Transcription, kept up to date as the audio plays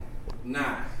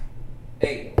9,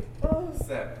 8,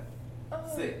 7,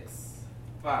 6,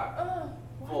 5,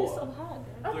 4, so hot,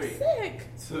 I'm 3, sick.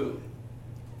 2.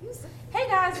 Hey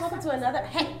guys, welcome to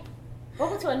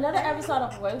another episode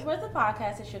of Words Worth of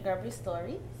Podcast. It's your girl Bree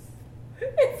Stories.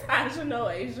 It's Aja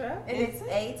Noasia. And it's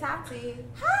A Tati.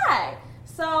 Hi.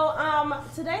 So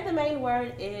today the main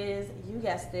word is, you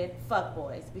guessed it,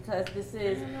 fuckboys, because this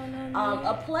is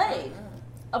a plague.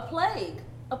 A plague.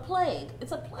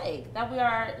 It's a plague that we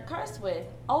are cursed with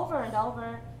over and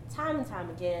over, time and time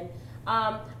again.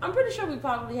 I'm pretty sure we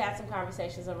probably had some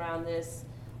conversations around this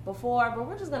before, but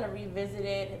we're just going to revisit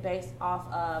it based off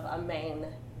of a main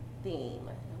theme.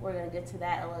 We're going to get to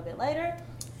that a little bit later.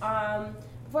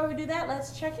 Before we do that,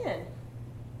 let's check in.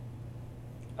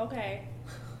 Okay.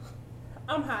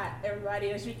 I'm hot, everybody,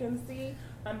 as you can see.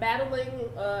 I'm battling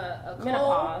a cold.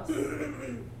 Menopause.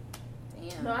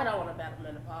 Damn. No, I don't want to battle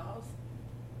menopause.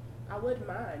 I wouldn't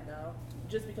mind, though.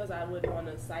 Just because I wouldn't want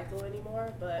to cycle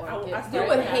anymore. But I still You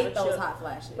would have hate a those child. hot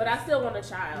flashes. But I still want a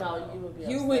child. No, you would be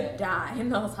You upset. would die in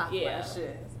those hot Yeah.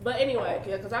 flashes. But anyway,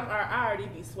 because I already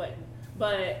be sweating.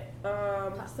 But,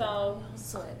 so.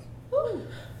 Sweat. Whew,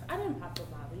 I didn't pop a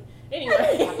Molly.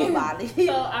 Anyway. Pop a Molly.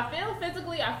 So I feel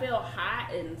physically, I feel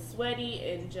hot and sweaty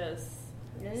and just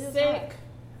It is sick.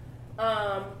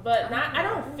 But not. I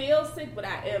don't feel sick, but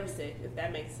I am sick. If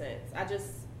that makes sense. I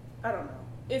don't know.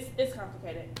 It's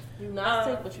complicated. You're not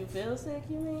sick, but you feel sick,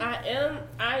 you mean?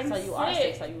 I'm so you sick. are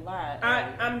sick, so you lied.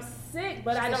 I'm sick,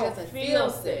 but I She don't doesn't feel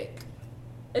sick.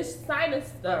 It's sinus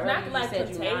stuff, Earlier not you like said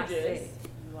you're not contagious.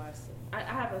 sick. You are sick. I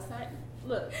have a sinus.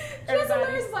 Look, That's everybody.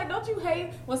 hilarious. It's like, don't you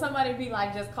hate when somebody be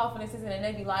like just coughing and sneezing and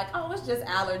they be like, oh, it's just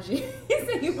allergies.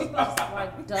 And you be like,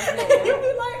 Doesn't you it be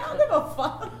matter? like, I don't give a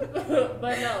fuck.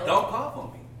 But no, Don't cough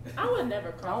on me. I would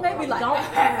never cough. They be like,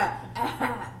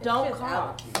 Don't It's just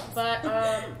cough. allergies. But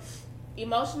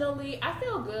emotionally, I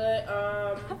feel good.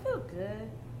 I feel good.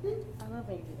 I love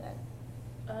when you do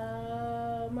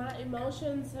that. My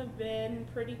emotions have been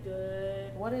pretty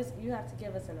good. What is, you have to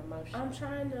give us an emotion. I'm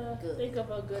trying to Good. think of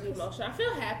a good emotion. I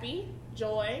feel happy,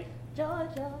 joy, Joy.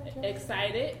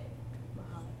 excited,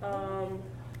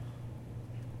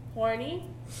 horny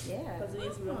Yeah. because of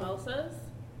these mimosas.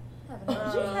 You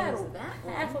had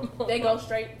half a They go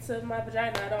straight to my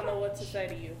vagina. I don't know what to say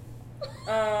to you.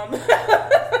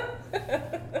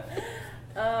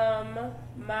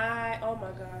 Oh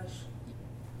my gosh,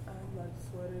 I'm like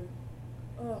sweating.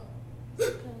 Oh,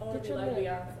 I want Get to be your like lip.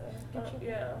 Beyonce.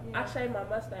 Yeah. I shaved my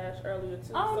mustache earlier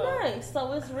too. Oh, so. nice.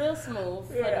 So it's real smooth.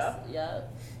 for Yeah. Yeah.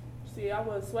 See, I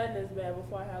wasn't sweating this bad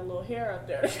before I had a little hair up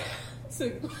there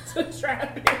to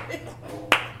trap it.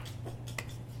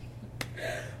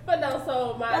 But no,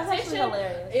 so my That's actually attention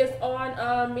hilarious. is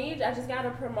on me. I just got a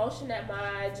promotion at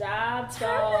my job,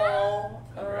 so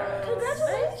Congratulations.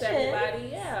 thanks everybody.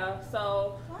 Yeah,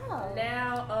 so Wow.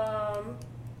 now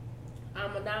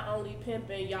I'm not only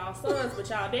pimping y'all sons, but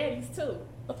y'all daddies too.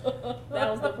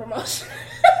 That was the promotion.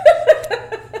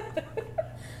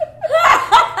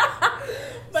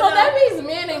 So that means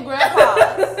men and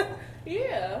grandpas.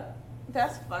 Yeah.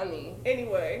 That's funny.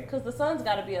 Anyway, Because the son's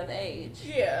got to be of age.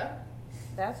 yeah.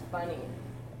 That's funny.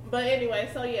 But anyway,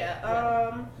 so yeah,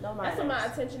 No that's what my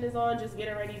minors. attention is on, just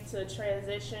getting ready to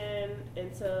transition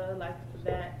into like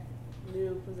that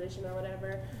new position or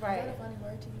whatever. Right. Is that a funny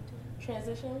word to you too?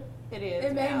 Transition? It is.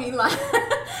 It made now. me like,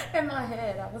 in my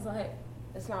head, I was like,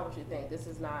 It's not what you think. This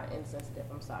is not insensitive.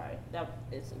 I'm sorry. That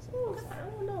is insensitive. Ooh, I'm I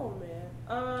sorry. don't know, man.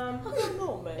 I don't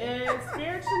know, man. And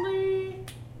spiritually,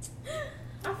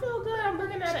 I feel good. I'm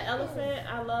looking at an elephant.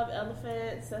 I love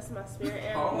elephants. That's my spirit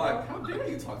animal. I'm like, how dare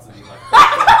you talk to me like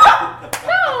that?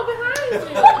 No, behind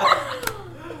you.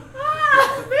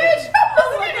 Bitch, I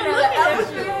wasn't even looking at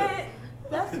you.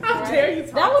 That's How great. dare you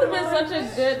talk That would to have her been such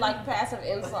like a good, like, passive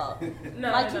insult.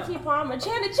 No, Like no. Kiki Palmer.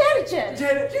 Janet.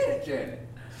 Janet.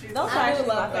 She's Those are I do actually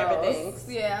my love favorite those.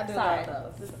 things. Yeah, I do Sorry.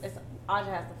 love those. It's Aja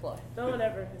has the floor. No one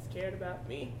ever has cared about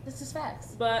me. This is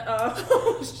facts. But, I'm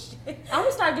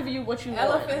gonna start giving you what you want.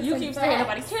 Elephants You and keep saying facts.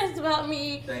 nobody cares about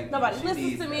me. Thank you. Nobody She listens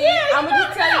needs to me. that. I'm gonna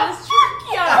just tell you this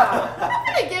truth. y'all. I'm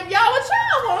gonna give y'all what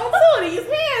y'all want too. These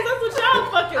hands, that's what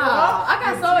y'all fucking Oh, want. I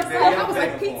got so excited. I was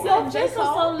like, pizza Your and J. face was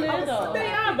so Cole. little. They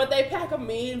are, but they pack a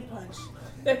mean punch.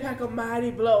 They pack a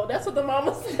mighty blow. That's what the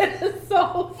mama said in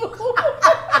soul food.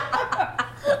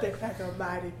 They pack a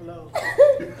mighty blow.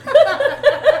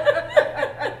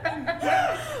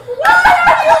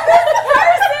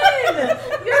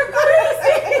 You're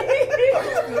crazy. Are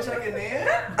you still checking in?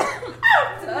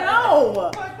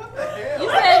 No. Like, what the hell? You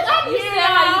said how you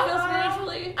Yeah. feel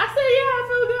spiritually? I said, yeah, I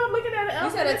feel good. I'm looking at an You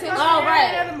said elephant. attention. It's Oh, an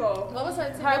right. animal. What was her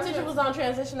Her attention was on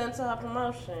transitioning to her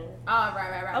promotion. Oh,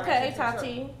 right. Okay, Sure.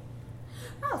 Tati.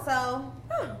 Oh,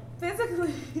 so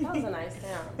physically, That was a nice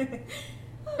sound.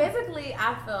 physically,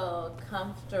 I feel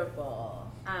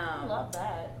comfortable. I love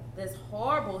that. This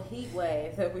horrible heat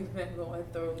wave that we've been going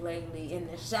through lately in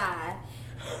the shy.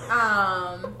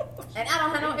 And I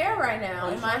don't have no air right now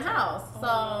in my house.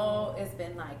 So it's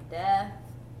been like death.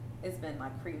 It's been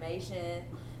like cremation.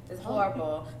 It's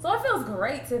horrible. So it feels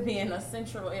great to be in a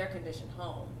central air conditioned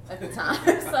home at the time.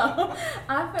 So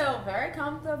I feel very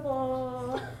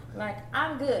comfortable. Like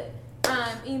I'm good.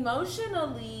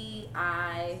 Emotionally,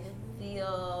 I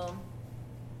feel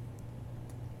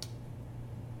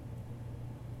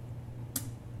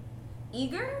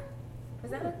eager.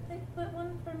 Is that a big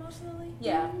one for emotionally?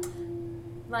 Yeah.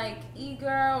 Like eager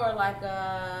or like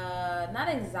not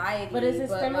anxiety. But is it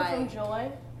stemming like, from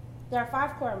joy? There are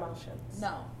 5 core emotions.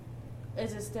 No.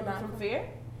 Is it stemming Not from from- fear?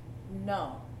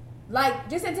 No. Like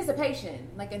just anticipation.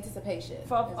 Like anticipation.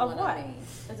 Of is what? I mean.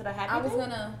 Is it a happy I was thing?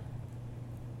 gonna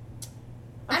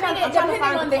I'm I mean, trying to depending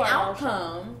find on the the core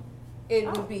outcome, it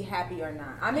Oh. would be happy or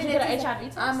not. I Did mean, you get an it's- HIV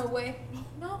test? I'm away.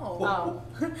 No. Oh.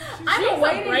 I'm She's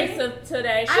awaiting. abrasive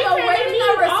today. She I'm came awaiting to me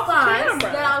a off response camera.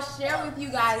 that I'll share with you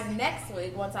guys next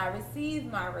week once I receive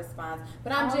my response.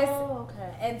 But I'm just Oh,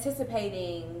 okay.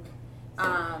 anticipating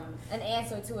an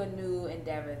answer to a new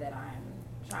endeavor that I'm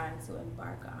trying to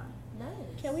embark on.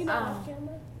 Nice. Can we know off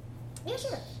camera? Yeah, sure.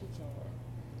 She can't.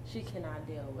 She cannot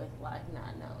deal with like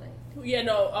not knowing. Yeah,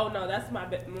 no. Oh no, that's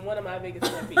one of my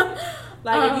biggest pet peeves.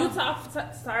 Like if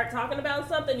you start talking about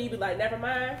something, you be like, never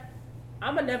mind.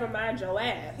 I'ma never mind your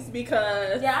ass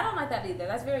because Yeah, I don't like that either.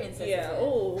 That's very insensitive. yeah.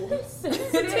 Ooh. It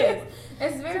Sensitive. is.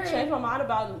 It's To very change my mind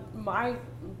about my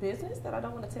business that I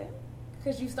don't want to tell.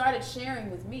 because you started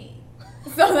sharing with me,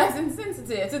 so that's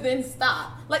insensitive to then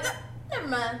stop. Like, never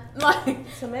mind.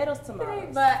 Like, Tomatoes, tomatoes.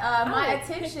 but I my would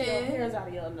pick your attention, hairs out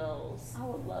of your nose. I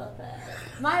would love that.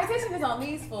 my attention is on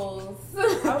these fools.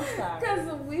 I'm sorry.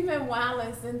 Because we've been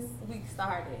wilding since we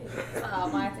started. So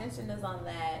my attention is on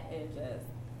that and just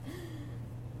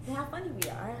how funny we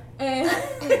are. And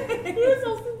You're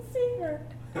so sincere.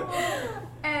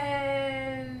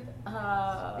 and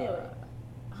Spill it.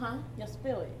 huh? Your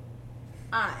spill it.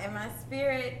 And my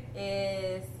spirit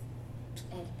is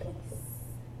at peace.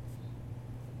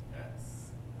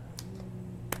 Yes.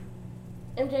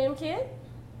 MJM Kid,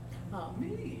 Oh,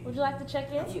 Me. would you like to check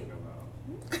in? What's it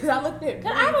about? because I looked at.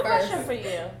 I have a Bree question first. for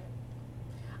you.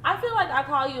 I feel like I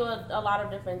call you a lot of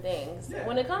different things. Yeah.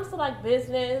 When it comes to like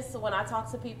business, when I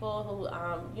talk to people who,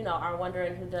 are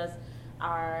wondering who does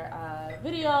our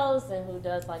videos and who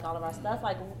does like all of our stuff,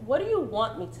 like what do you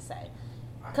want me to say?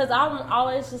 Because I'm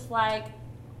always just like,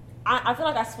 I feel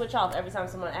like I switch off every time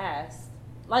someone asks.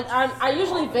 Like I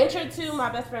usually venture to my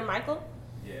best friend Michael,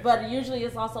 Yeah. but usually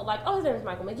it's also like, oh, his name is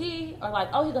Michael McGee, or like,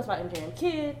 oh, he goes by MJM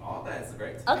Kid. All that's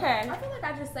great. Okay. I feel like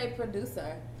I just say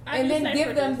producer, I and do then say give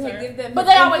producer. them. But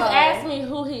his they always info. ask me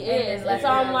who he And is, then and so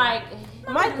let I'm them- like,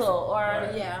 Michael, or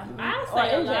Right. Yeah. I'll Or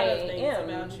say a lot of MJ, things yeah.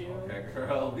 about you. Okay,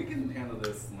 girl, we can handle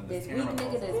this when This this weak camera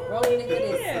nigga, goes this on. broke nigga,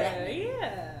 this Yeah, slack.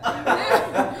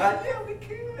 yeah. Yeah, we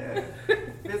can.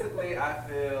 Physically, I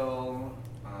feel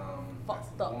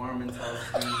Fucked up. warm and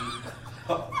toasty.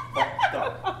 Fucked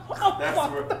up. That's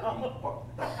where I'm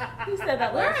fucked up. he said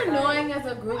that We're last night. annoying as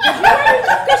a group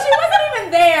because she wasn't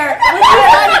even there when you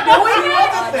started doing it.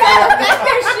 So the fact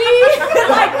that she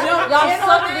like jumped Y'all in on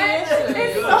suck that the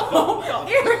is so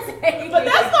irritating. But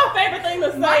that's my favorite thing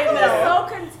to say Michael is now.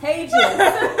 so contagious.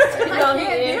 I Young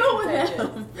can't is deal with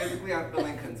contagious. him. Physically, I'm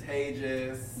feeling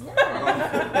contagious.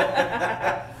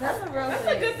 That's a real That's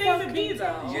a good thing to be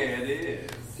though. Yeah, it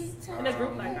is. In a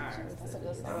group like ours. That's a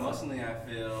good song. Emotionally, I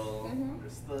feel Mhm.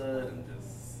 understood and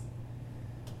just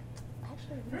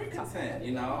Actually, very content.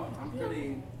 You know, I'm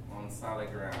pretty on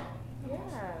solid ground Yeah.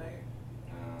 emotionally.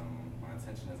 My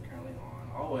attention is currently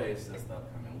on always just the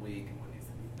upcoming week and what needs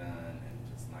to be done,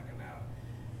 and just knocking out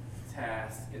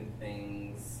tasks and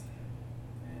things.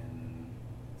 And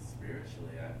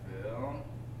spiritually, I feel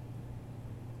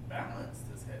balanced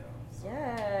as hell. So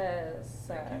Yes.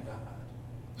 thank you, God.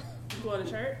 You going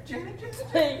to church?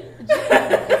 Jenny.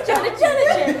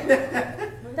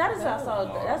 That is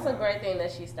also that's a great thing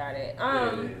that she started.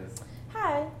 Yeah, it is.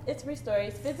 Hi, it's Bree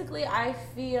Stories. Physically, I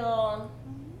still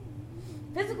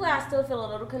feel a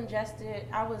little congested.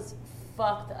 I was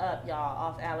fucked up, y'all,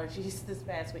 off allergies this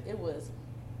past week. It was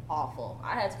awful.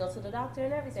 I had to go to the doctor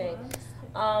and everything.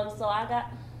 So I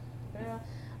got,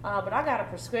 but I got a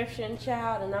prescription,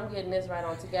 child, and I'm getting this right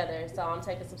on together. So I'm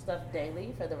taking some stuff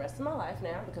daily for the rest of my life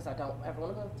now because I don't ever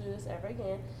want to go through this ever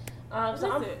again. What is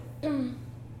it?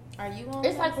 Are you on?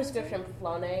 It's like prescription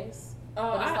Flonase.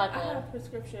 Oh, But it's I like have a- a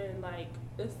prescription, like,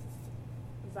 it's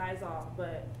Zizal,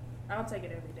 but I don't take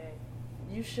it every day.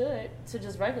 you should to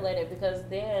just regulate it because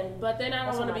then. But then I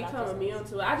That's don't what want to my become doctor immune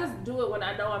to it. I just do it when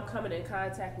I know I'm coming in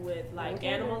contact with like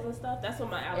animals and stuff. That's when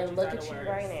my allergies and look are at the you worst.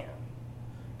 right now.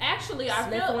 Actually, I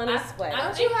feel Sniffling and sweating.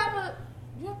 Don't you have a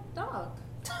dog?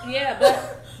 Yeah,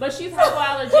 but she's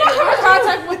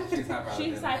hypoallergenic.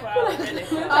 She's hypoallergenic.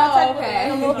 Oh, okay.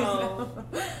 So,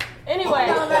 Anyway,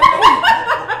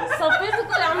 so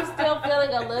physically, I'm still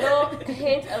feeling a little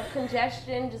hint of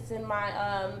congestion just in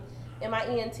my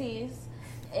ENTs,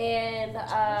 and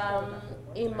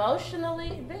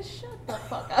emotionally, bitch, shut the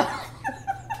fuck up.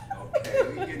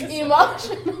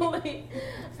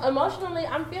 Emotionally,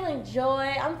 I'm feeling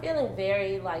joy. I'm feeling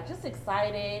very just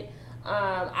excited.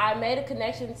 I made a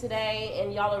connection today,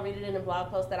 and y'all will read it in the blog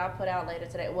post that I put out later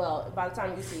today. Well, by the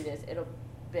time you see this, it'll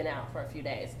been out for a few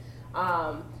days.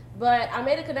 But I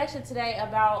made a connection today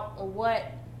about what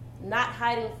not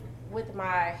hiding with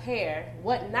my hair,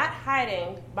 what not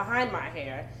hiding behind my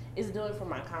hair is doing for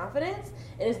my confidence,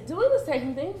 and it's doing the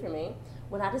same thing for me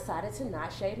when I decided to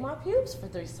not shave my pubes for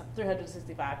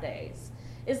 365 days.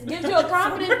 It gives you a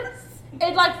confidence.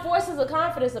 It forces a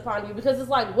confidence upon you because it's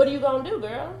what are you gonna do,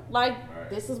 girl?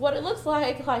 This is what it looks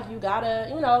like. You gotta,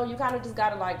 you kind of just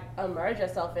gotta immerse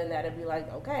yourself in that and be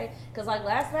okay. Because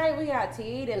last night we got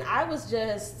teed and I was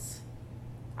a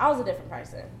different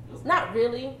person. Not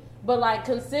really, but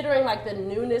considering the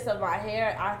newness of my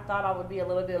hair, I thought I would be a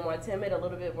little bit more timid, a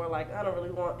little bit more I don't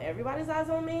really want everybody's eyes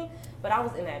on me. But I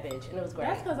was in that bitch and it was great.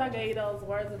 That's because I gave you those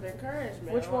words of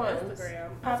encouragement. Which on one?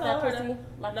 Instagram. Pop that pussy?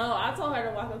 No, I told her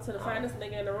to walk up to the finest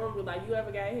nigga in the room and be like, you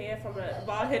ever got hair from a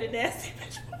bald-headed nasty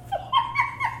bitch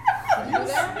before? You did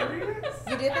that?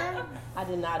 You did that? I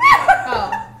did not do that.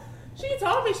 Oh. She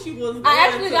told me she was. I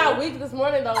actually got weak this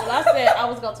morning though when I said I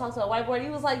was gonna talk to a white boy. He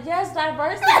was like, "Yes,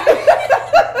 diversity."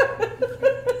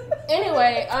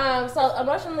 Anyway, so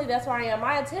emotionally, that's where I am.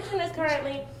 My attention is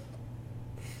currently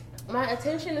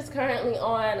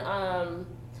on.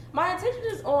 My attention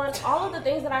is on all of the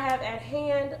things that I have at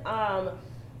hand. I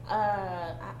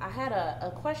had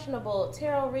a questionable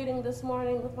tarot reading this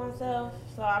morning with myself,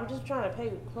 so I'm just trying to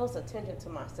pay close attention to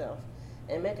myself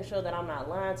and making sure that I'm not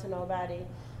lying to nobody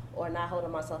or not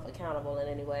holding myself accountable in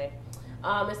any way.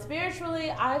 And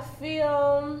spiritually, I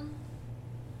feel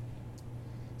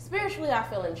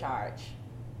in charge.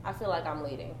 I feel like I'm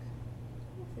leading.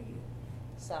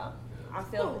 So I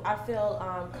feel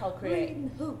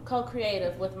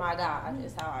co-creative with my God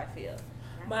is how I feel.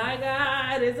 My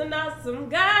God is an awesome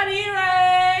God. He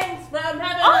reigns from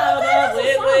heaven Oh, above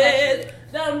with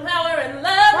wisdom, power, and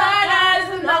love. My God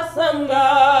is an awesome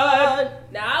God.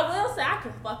 Now I will say I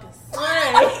can fucking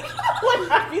sing.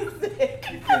 What I be sick?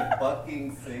 You can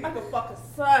fucking sing. I can fucking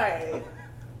sing.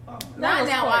 Not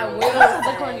now, I will. That's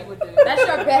what Courtney would do. That's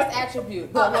your best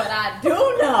attribute. But what I do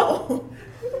know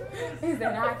is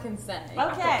that I can sing. I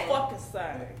Okay. can fucking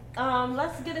sing.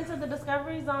 Let's get into the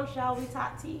Discovery Zone, shall we,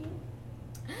 Tati?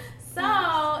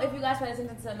 So, if you guys paid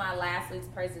attention to my last week's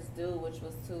Praises Due, which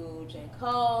was to J.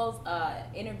 Cole's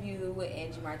interview with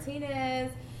Angie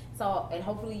Martinez. So, and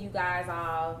hopefully you guys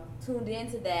all tuned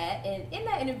into that. And in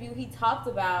that interview, he talked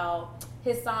about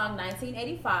his song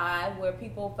 1985, where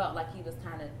people felt like he was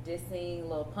kind of dissing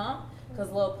Lil Pump.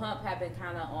 Because Lil Pump had been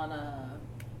kind of on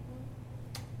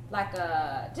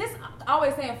just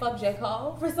always saying fuck J.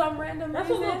 Cole for some random That's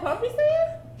reason. what Lil Pump be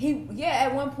saying?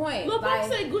 At one point. Lil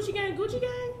Pump say Gucci Gang, Gucci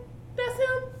Gang? That's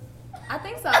him? I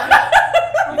think so.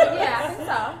 Yeah, I think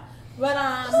so. But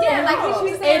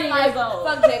he saying 80 years old.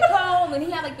 fuck J. Cole, and he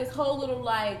had this whole little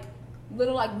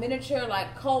miniature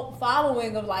cult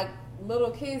following of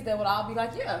little kids that would all be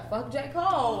like, yeah, fuck J.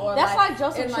 Cole. Or That's like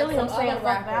Joseph and, Chilliam some saying other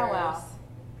fuck Bow rappers. Wow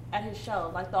at his show.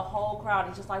 The whole crowd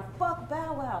is just like, fuck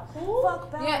Bow Wow.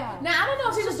 Fuck Bow Yeah. Wow. Now I don't know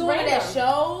if he was just doing it at random.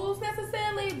 shows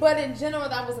necessarily, but in general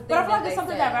that was a thing. But I feel like that it's they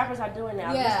something said. that rappers are doing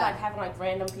now. Yeah. Just having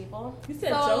random people. You said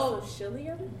So- Joseph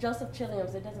Chilliam? Joseph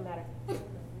Chilliams, it doesn't matter.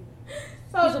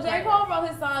 So He's a J. rapper. Cole wrote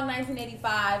his song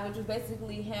 1985, which was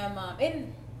basically him.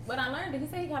 And what I learned, did he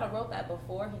say he kind of wrote that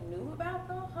before he knew about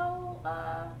the whole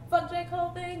fuck J.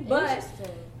 Cole thing? But Interesting.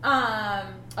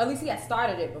 at least he had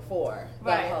started it before.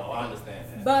 Right. the whole Oh, I thing.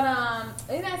 understand that.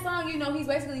 But in that song, he's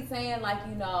basically saying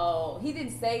he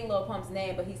didn't say Lil Pump's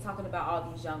name, but he's talking about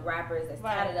all these young rappers that's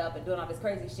Right. tatted up and doing all this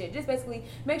crazy shit. Just basically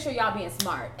make sure y'all being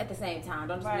smart at the same time.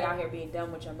 Don't just be Right. out here being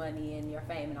dumb with your money and your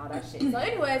fame and all that shit. So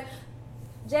anyways,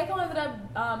 J. Cole ended up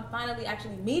finally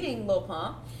actually meeting Lil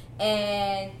Pump,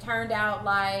 and turned out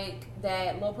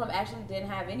that Lil Pump actually didn't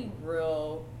have any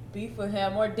real beef with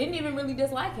him or didn't even really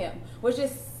dislike him. Was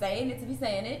just saying it to be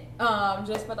saying it,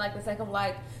 just for like the sake of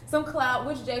like some clout,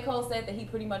 which J. Cole said that he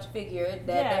pretty much figured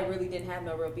that they really didn't have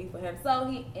no real beef with him. So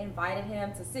he invited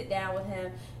him to sit down with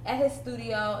him at his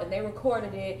studio, and they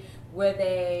recorded it where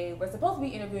they were supposed to be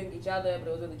interviewing each other, but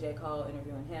it was really J. Cole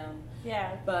interviewing him.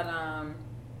 Yeah. But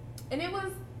and it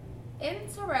was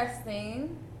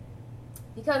interesting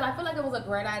because I feel like it was a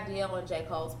great idea on J.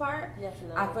 Cole's part.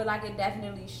 Definitely. I feel like it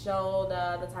definitely showed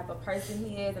the type of person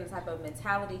he is and the type of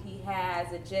mentality he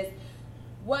has, and just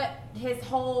what his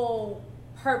whole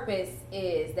purpose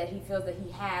is that he feels that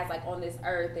he has, like, on this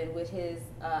earth, and with his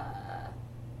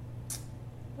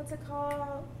what's it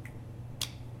called?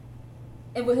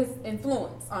 And with his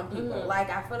influence on people. Mm-hmm. Like,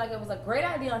 I feel like it was a great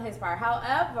idea on his part.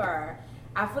 However,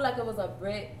 I feel like it was a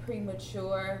bit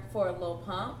premature for Lil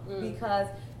Pump because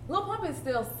Lil Pump is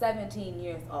still 17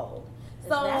 years old. Is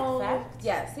that fact?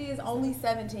 Yes, he is only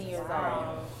 17 years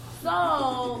Wow. old.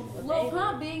 So, Lil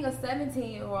Pump being a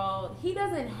 17-year-old, he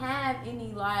doesn't have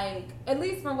any, like, at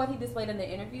least from what he displayed in the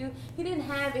interview, he didn't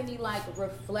have any, like,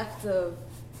 reflective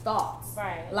thoughts.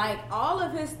 Right. Like, all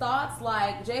of his thoughts,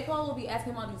 like, J. Cole will be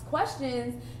asking him all these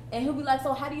questions, and he'll be like,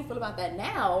 so how do you feel about that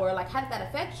now? Or, like, how did that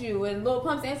affect you? And Lil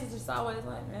Pump's answers just always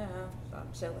like, yeah,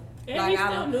 I'm chilling. And like, he's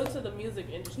still new to the music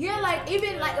industry. yeah, like,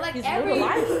 even, like He's every, new to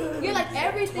life. yeah, like,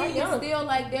 everything Quite is young. still,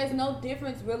 like, there's no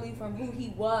difference really from who he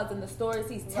was and the stories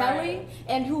he's telling Right.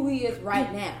 and who he is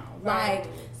right now. Right. Like,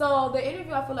 so the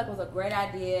interview I feel like was a great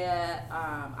idea.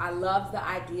 I loved the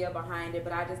idea behind it,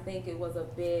 but I just think it was a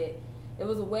bit, it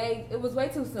was way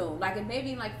too soon. Like, it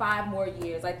maybe in like 5 more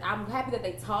years. Like, I'm happy that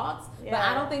they talked, but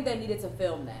Yeah. I don't think they needed to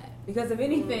film that. Because if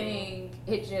anything,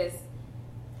 it just,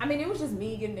 I mean, it was just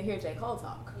me getting to hear J. Cole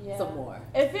talk some more.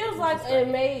 It feels like is great. it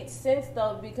made sense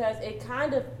though, because it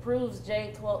kind of proves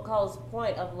J. Cole's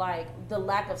point of like the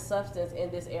lack of substance in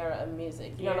this era of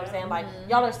music. You know what I'm saying? Like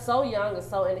y'all are so young and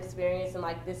so inexperienced, and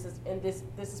like this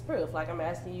is proof. Like I'm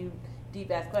asking you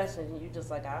deep ass questions, and you just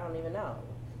like I don't even know.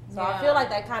 So I feel like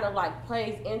that kind of like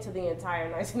plays into the entire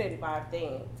 1985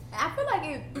 theme. I feel like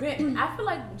I feel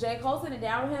like J. Cole sitting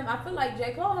down with him. I feel like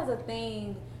J. Cole has a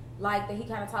thing like that he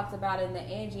kind of talks about in the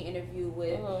Angie interview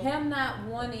with him not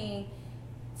wanting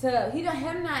to. He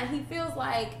feels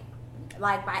like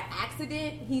by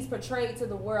accident he's portrayed to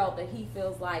the world that he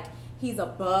feels like he's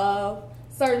above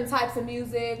certain types of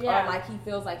music, or like he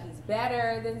feels like he's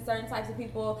better than certain types of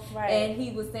people. Right. And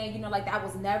he was saying, like that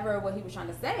was never what he was trying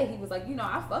to say. He was like,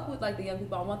 I fuck with like the young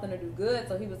people. I want them to do good.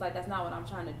 So he was like, that's not what I'm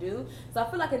trying to do. So I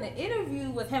feel like in the interview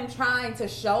with him trying to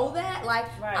show that, like,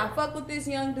 I fuck with this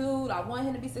young dude. I want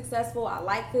him to be successful. I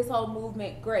like this whole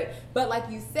movement. Great. But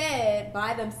like you said,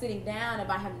 by them sitting down and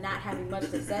by him not having much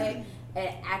to say,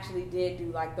 it actually did do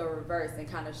like the reverse and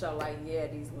kind of show like, yeah,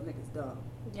 these little niggas dumb.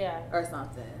 Yeah. Or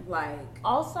something. Like.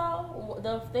 Also,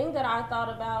 the thing that I thought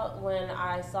about when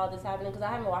I saw this happening, because I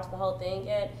haven't watched the whole thing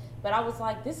yet, but I was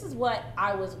like, this is what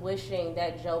I was wishing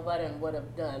that Joe Budden would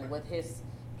have done with his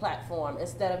platform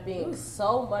instead of being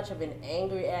so much of an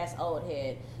angry ass old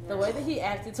head. The way that he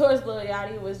acted towards Lil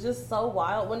Yachty was just so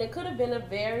wild when it could have been a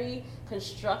very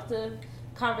constructive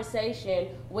conversation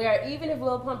where even if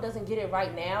Lil Pump doesn't get it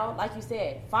right now, like you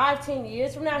said, 5-10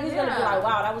 years from now, he's gonna be like,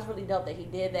 wow, that was really dope that he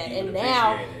did that. And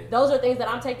now those are things that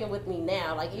I'm taking with me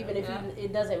now, like even if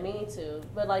it doesn't mean to.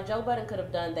 But like Joe Budden could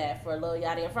have done that for Lil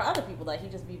Yachty and for other people, like he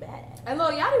just be bad. And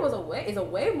Lil Yachty is a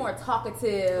way more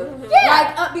talkative,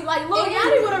 like upbeat. Like Lil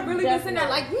Yachty would have really been sitting there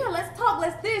like, let's talk,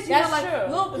 let's this. That's like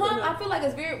true. Lil Pump, I feel like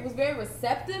was very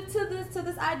receptive to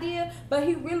this idea, but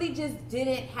he really just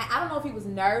didn't. I don't know if he was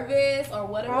nervous or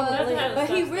what it was, but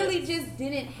he really just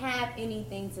didn't have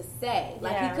anything to say.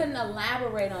 Like he couldn't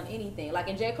elaborate on anything. Like,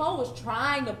 and J. Cole was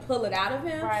trying to pull it out of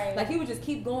him. Right. Like he would just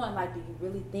keep going. Like, do you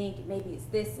really think maybe it's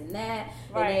this and that?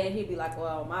 Right. And then he'd be like,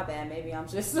 well, my bad. Maybe I'm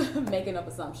just making up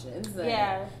assumptions. And,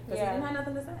 because he didn't have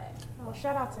nothing to say. Well,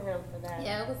 shout out to him for that.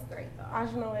 Yeah, it was great though.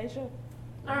 Ajno Asia.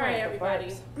 All right, everybody.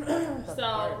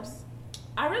 So,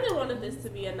 I really wanted this to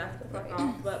be a knock the fuck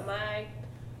off, but my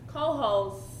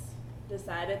co-hosts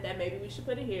decided that maybe we should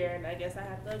put it here, and I guess I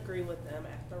have to agree with them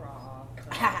after all.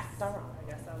 I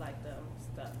guess I like them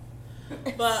stuff.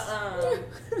 But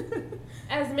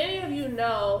as many of you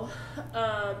know,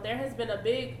 there has been a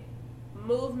big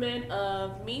movement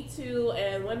of Me Too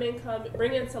and women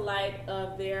bringing to light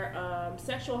of their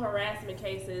sexual harassment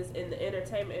cases in the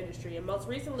entertainment industry. And most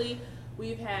recently,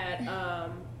 we've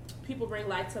had people bring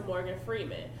light to Morgan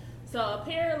Freeman. So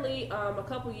apparently, a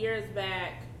couple years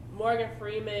back, Morgan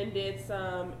Freeman did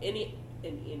some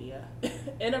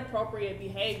inappropriate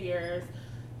behaviors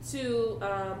to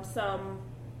some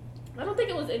I don't think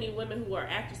it was any women who are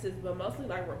actresses, but mostly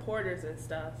like reporters and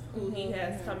stuff who he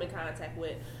has come in contact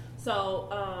with.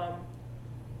 So,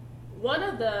 one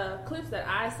of the clips that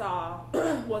I saw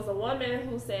was a woman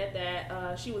who said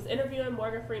that she was interviewing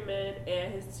Morgan Freeman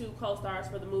and his 2 co-stars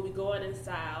for the movie Going in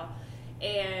Style.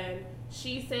 And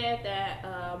she said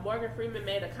that Morgan Freeman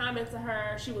made a comment to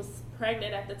her. She was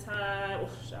pregnant at the time.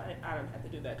 I don't have to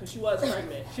do that because she was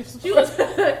pregnant.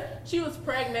 She was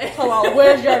pregnant. Hold on,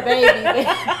 where's your baby?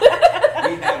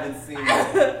 We haven't seen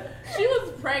it. She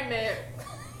was pregnant,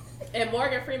 and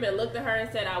Morgan Freeman looked at her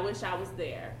and said, "I wish I was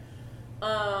there."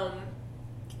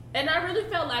 And I really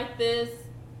felt like this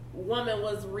woman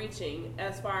was reaching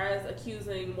as far as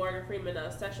accusing Morgan Freeman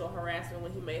of sexual harassment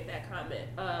when he made that comment.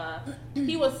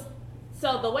 He was,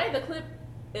 so the way the clip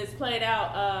is played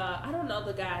out, I don't know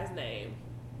the guy's name.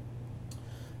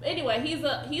 Anyway, he's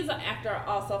an actor,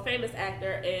 also famous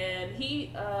actor, and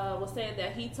he was saying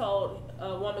that he told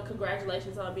a woman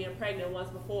congratulations on being pregnant once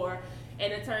before,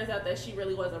 and it turns out that she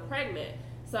really wasn't pregnant.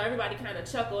 So everybody kind of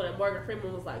chuckled, and Morgan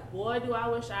Freeman was like, "Boy, do I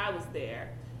wish I was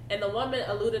there." And the woman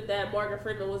alluded that Morgan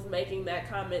Freeman was making that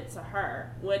comment to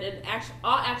her, when in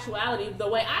all actuality, the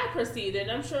way I perceived it,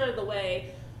 and I'm sure the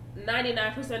way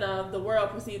 99% of the world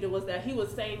perceived it, was that he was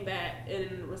saying that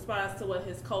in response to what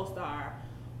his co-star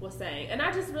was saying. And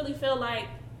I just really feel like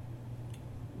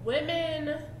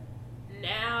women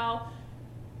now,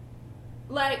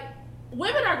 like,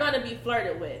 women are going to be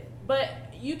flirted with, but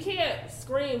you can't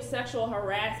scream sexual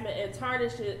harassment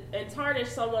and tarnish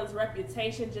someone's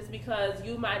reputation just because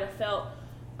you might have felt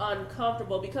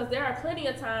uncomfortable, because there are plenty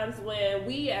of times when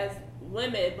we as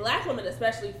women, black women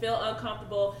especially, feel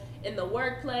uncomfortable in the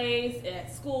workplace,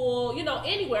 at school,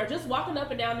 anywhere, just walking up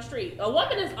and down the street. A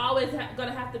woman is always going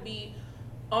to have to be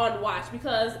on watch,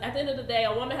 because at the end of the day,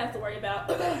 a woman has to worry about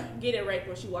getting raped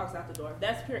when she walks out the door.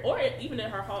 That's period. Or even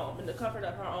in her home, in the comfort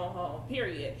of her own home,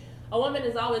 period. A woman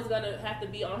is always going to have to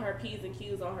be on her P's and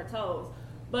Q's, on her toes.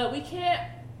 But we can't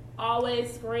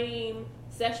always scream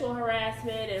sexual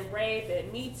harassment and rape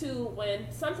and Me Too when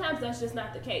sometimes that's just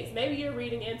not the case. Maybe you're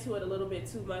reading into it a little bit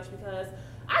too much, because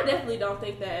I definitely don't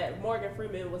think that Morgan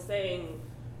Freeman was saying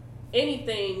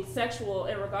anything sexual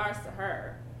in regards to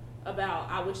her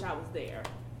about "I wish I was there."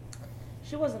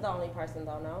 She wasn't the only person,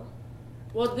 though, no?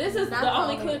 Well, this is the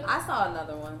only clip. I saw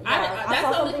another one.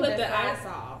 That's the only clip that I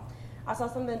saw. I saw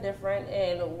something different,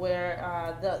 and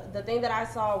where the thing that I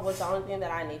saw was the only thing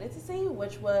that I needed to see,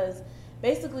 which was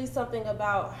basically something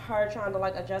about her trying to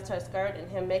like adjust her skirt, and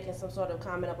him making some sort of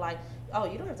comment of like, "Oh,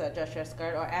 you don't have to adjust your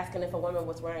skirt," or asking if a woman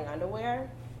was wearing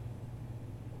underwear.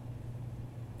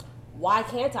 Why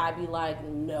can't I be like,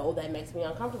 no, that makes me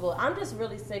uncomfortable? I'm just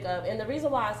really sick of, and the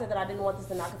reason why I said that I didn't want this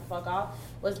to knock it the fuck off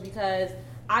was because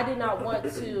I did not want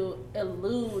to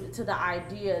allude to the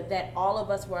idea that all of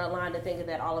us were aligned to thinking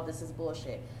that all of this is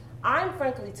bullshit. I'm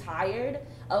frankly tired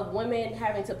of women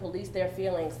having to police their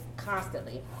feelings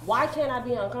constantly. Why can't I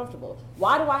be uncomfortable?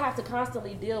 Why do I have to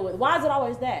constantly deal with, why is it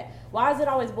always that? Why is it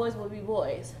always boys will be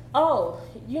boys? Oh,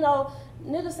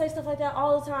 niggas say stuff like that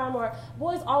all the time, or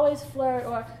boys always flirt,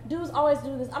 or dudes always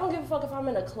do this. I don't give a fuck if I'm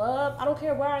in a club. I don't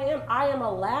care where I am. I am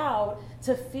allowed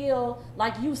to feel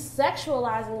like you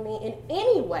sexualizing me in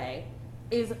any way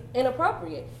is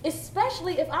inappropriate,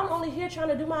 especially if I'm only here trying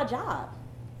to do my job.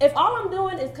 If all I'm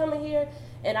doing is coming here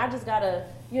and I just gotta,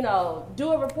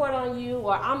 do a report on you,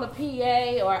 or I'm a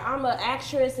PA, or I'm an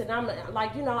actress and I'm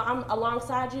I'm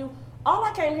alongside you, all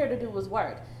I came here to do was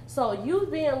work. So you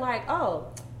being like,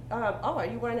 are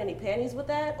you wearing any panties with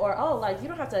that? Or, you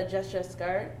don't have to adjust your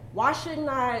skirt. Why should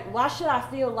I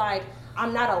feel like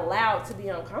I'm not allowed to be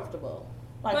uncomfortable?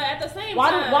 Like, but at the same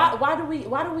time, why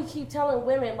do we keep telling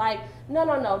women like, no,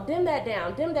 dim that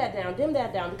down,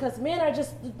 because men are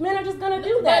just gonna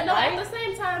do that. But no, right? at the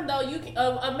same time though,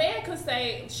 a man could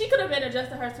say, she could have been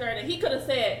adjusting her skirt and he could have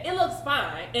said it looks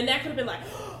fine, and that could have been like,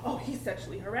 oh, he's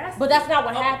sexually harassed. But that's not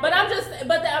what happened.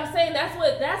 But I'm saying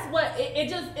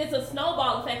it's a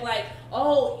snowball effect. Like,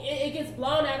 it gets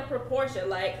blown out of proportion.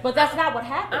 Like, but that's not what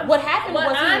happened. What happened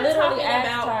was he literally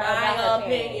asked her about her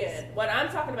opinion. What I'm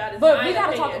talking about is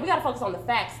we gotta focus on the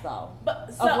facts though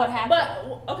of what happened.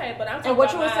 But I'm talking and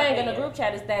what you were about saying in the group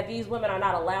chat is that these women are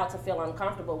not allowed to feel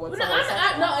uncomfortable when someone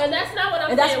and that's not what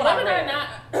I'm saying.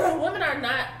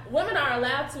 Women are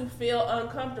allowed to feel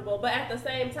uncomfortable, but at the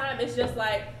same time, it's just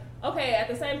like, okay, at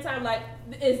the same time, like,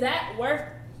 is that worth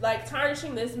like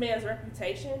tarnishing this man's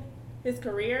reputation, his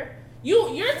career?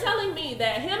 You're telling me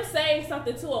that him saying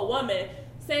something to a woman,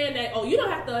 saying that, you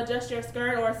don't have to adjust your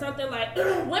skirt or something, like,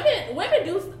 women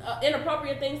do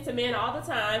inappropriate things to men all the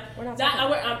time.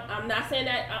 I'm not saying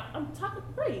that.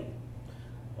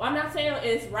 Well, I'm not saying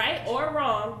it's right or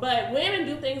wrong, but women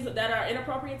do things that are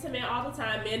inappropriate to men all the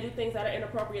time. Men do things that are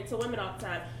inappropriate to women all the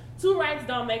time. Two rights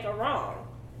don't make a wrong.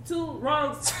 Two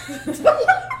wrongs.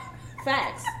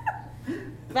 Facts.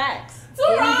 Facts.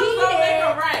 Two wrongs don't make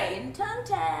a right.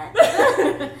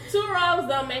 Tongue-tied. Two wrongs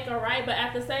don't make a right, but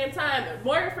at the same time,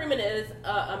 Morgan Freeman is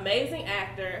an amazing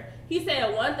actor. He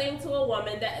said one thing to a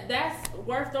woman that's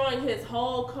worth throwing his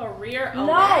whole career on.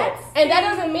 No, and that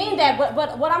doesn't mean that.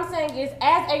 But what I'm saying is,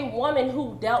 as a woman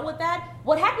who dealt with that,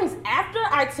 what happens after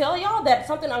I tell y'all that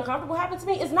something uncomfortable happened to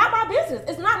me is not my business.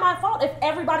 It's not my fault if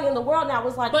everybody in the world now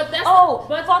was like,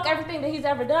 fuck everything that he's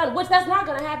ever done, which that's not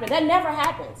gonna happen. That never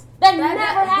happens. That never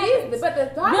happens. But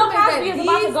the Bill Cosby is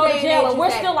about to go to jail, and we're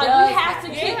still like, we have to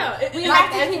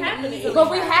keep,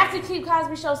 but we have to keep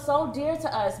Cosby Show so dear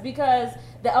to us because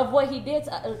of what he did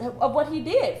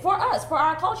for us, for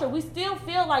our culture. We still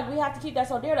feel like we have to keep that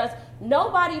so dear to us.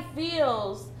 Nobody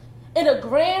feels, in a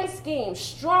grand scheme,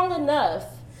 strong enough.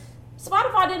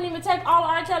 Spotify didn't even take all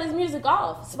R. Kelly's music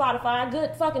off. Spotify,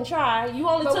 good fucking try. You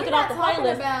only took it off the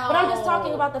playlist. But I'm just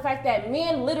talking about the fact that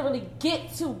men literally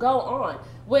get to go on.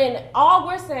 When all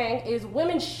we're saying is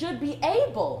women should be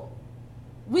able.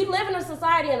 We live in a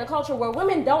society and a culture where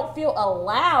women don't feel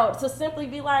allowed to simply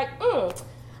be like,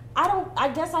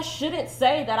 I guess I shouldn't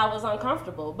say that I was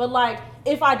uncomfortable. But like,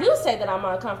 if I do say that I'm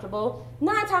uncomfortable,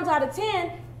 9 times out of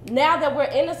 10, now that we're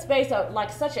in a space of like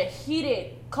such a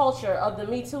heated culture of the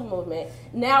Me Too movement,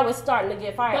 now it's starting to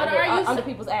get fired under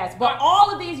people's ass. But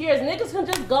all of these years, niggas can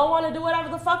just go on and do whatever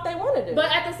the fuck they want to do.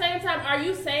 But at the same time, are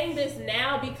you saying this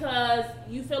now because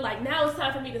you feel like now it's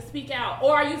time for me to speak out?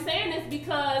 Or are you saying this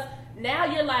because now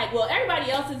you're like, well,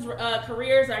 everybody else's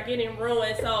careers are getting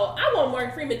ruined, so I want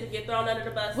Morgan Freeman to get thrown under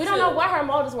the bus We don't know what her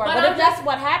motives were, but if that's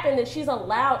what happened, then she's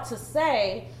allowed to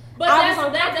say, but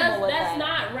that's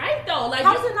not right, though. Like,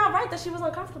 how is it not right that she was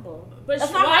uncomfortable? But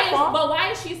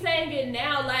why is she saying it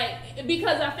now? Like,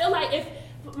 because I feel like if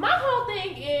my whole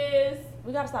thing is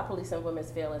we gotta stop policing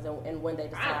women's feelings and when they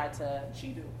decide to. She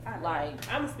do. I'm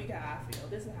gonna speak how I feel.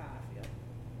 This is how I feel.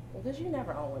 Because you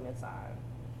never on women's side.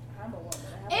 I'm a woman.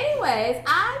 Anyways,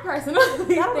 I personally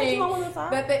think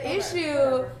that the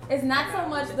issue is not so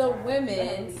much the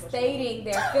women stating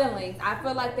their feelings. I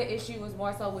feel like the issue is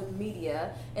more so with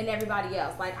media and everybody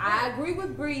else. Like, I agree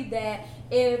with Bree that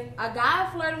if a guy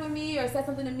flirted with me or said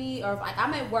something to me, or if like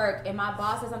I'm at work and my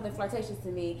boss said something flirtatious to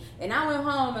me, and I went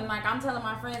home and like I'm telling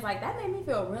my friends, like, that made me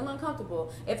feel real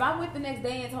uncomfortable. If I went the next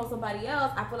day and told somebody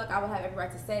else, I feel like I would have every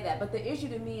right to say that. But the issue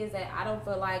to me is that I don't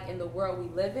feel like in the world we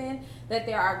live in that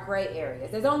there are gray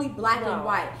areas. There's only black and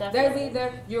white. Definitely.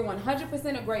 There's either you're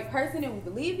 100% a great person and we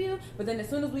believe you, but then as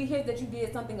soon as we hear that you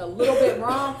did something a little bit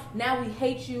wrong, now we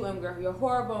hate you and you're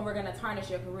horrible and we're going to tarnish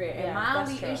your career. And my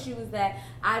only issue is that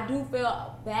I do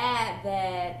feel bad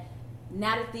that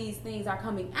now that these things are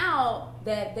coming out,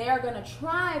 that they're going to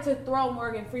try to throw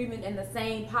Morgan Freeman in the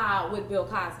same pile with Bill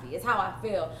Cosby. It's how I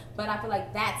feel. But I feel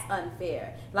like that's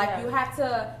unfair. Like, you have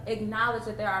to acknowledge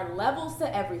that there are levels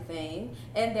to everything,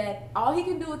 and that all he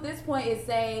can do at this point is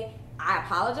say, I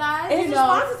apologize. And his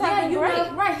responses have been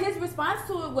great. Right. His response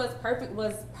to it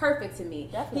was perfect to me.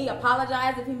 Definitely. He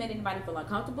apologized if he made anybody feel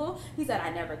uncomfortable. He said,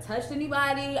 I never touched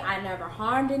anybody. I never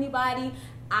harmed anybody.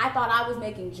 I thought I was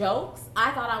making jokes.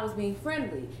 I thought I was being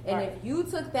friendly. And if you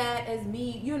took that as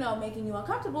me, making you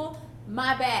uncomfortable,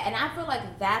 my bad. And I feel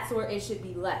like that's where it should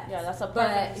be left. Yeah, that's a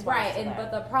perfect response to that.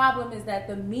 But the problem is that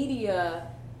the media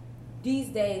these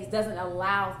days doesn't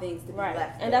allow things to be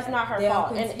left. And that's not her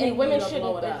fault. And women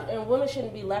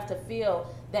shouldn't be left to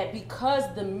feel that because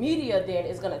the media then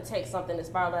is going to take something that's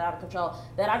spiraling out of control,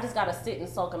 that I just got to sit and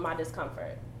sulk in my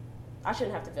discomfort. I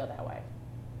shouldn't have to feel that way.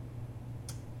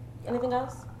 Anything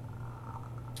else?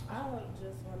 I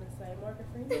just want to say, Morgan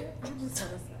Freeman,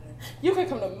 you can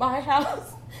come to my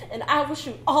house and I will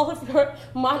shoot all of your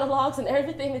monologues and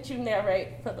everything that you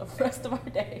narrate for the rest of our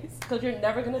days because you're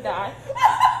never going to die.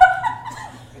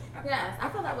 Yes, I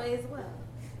feel that way as well.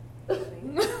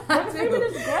 Morgan Freeman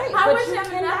is great, I but wish you I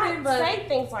cannot say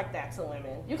things like that to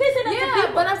women. You can't say that to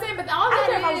people. But I'm saying, but all I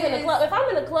that if I was in a club. If I'm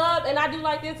in a club and I do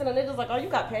like this and the nigga's like, oh, you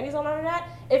got panties on under that?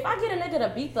 If I get a nigga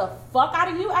to beat the fuck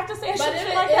out of you after saying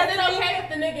shit like that, is it okay if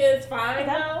the nigga is fine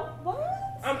though? What?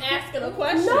 I'm asking a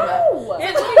question. No. But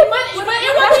it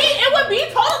would be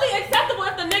totally acceptable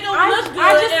if the nigga looked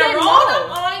good and rolled up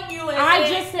on you and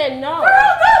just said no. Girl,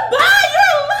 goodbye,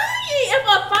 you're lying. If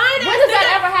a fine ass when does that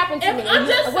ever happen to me? When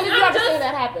did you ever see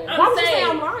that happen? Why would you say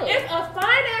I'm lying? If a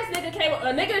fine ass nigga came,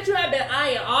 a nigga that you have been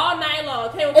eyeing all night long,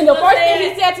 came and the first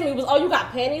thing he said to me was, "Oh, you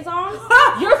got panties on?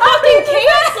 You're fucking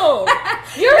canceled.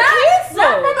 You're canceled.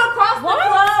 Not from across the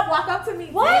club walk up to me.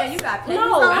 What? Damn, you got pennies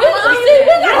No, on you your see, you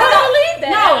pocket. gotta believe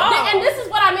that. at all. And this is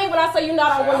what I mean when I say you're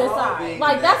not on women's side.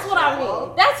 Like that's what I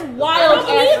mean. That's wild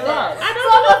as fuck. I don't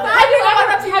know. Have you ever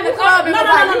up to you in the club and No.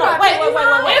 Wait. You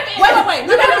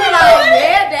No. gotta be like,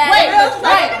 yeah, dad. Wait. If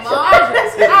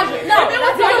No, it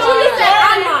was because Jordan, you just said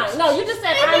I'm lying. No, you just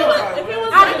said I'm lying. If it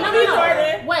was Audrey, Michael B.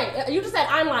 Jordan. Wait, you just said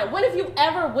I'm lying. When have you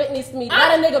ever witnessed me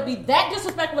let a nigga be that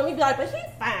disrespectful and me be like, but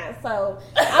he's fine, so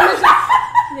I'm just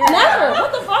never.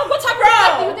 What the fuck? What type of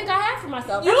respect do you think I have for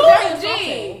myself? You, That's very G,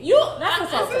 insulting. you, That's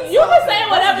insulting. you can say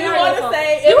whatever That's you very want to insulting.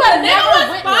 say. You If have the nigga never was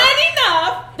witnessed. fine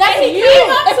enough, That's and he you.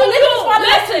 came up If to a nigga you, was fine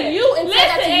enough to you and said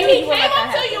that to listen, you, and he you would came let up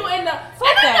that to you happen. in the, Fuck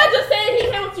and I'm that. not just saying he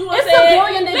came up to you and It's said, a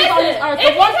billion niggas on this earth.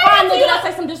 The one fine nigga that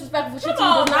say some disrespectful shit to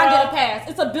you does not get a pass.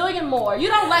 It's a billion more. You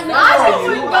don't let niggas.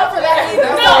 Audrey wouldn't go for that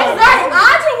either. No, exactly.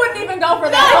 Audrey wouldn't even go for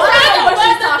that. No, So I don't know what but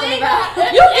she's the talking thing-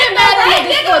 about. You get mad at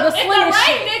niggas for the If the slimmest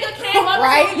right shit. nigga came up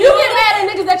Right. to You get mad at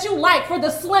niggas that you like for the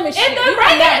slimmest If shit. the You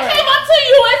right would nigga never. came up to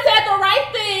you and said the right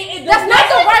thing, That's not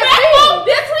the right thing.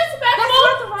 Disrespectful That's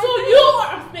not the right to thing. you, or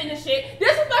I'm spinning shit.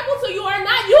 Disrespectful to you or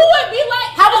not, you would be like,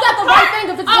 How is that the right thing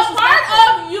if it's a part disrespectful?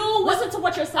 of you was Listen to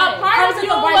what you're a saying. part How of is it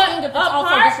you the right was thing if a it's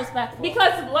also part- disrespectful?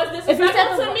 because what's If he said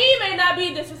disrespectful the- to me may not be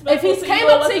disrespectful. If he to came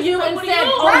you, up to you and what's said,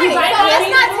 disrespectful "Oh, to you you." like So that let's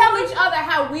nigga? not tell each other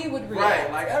how we would react.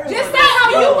 Right, like everyone. Just say how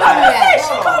you would Right. react.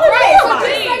 She called it Right. a So lie.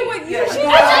 just say what you. Yeah, She's she's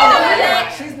not not trying to a react.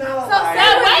 liar. She's not a So liar.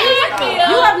 that way I Stop. feel-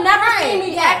 You have never Right, seen me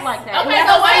yes. act like that. Okay, And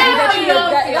so that's way crazy I that you feel-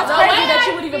 would- that's the crazy way that I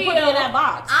you would even put me in feel- that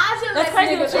box. Audrey That's lets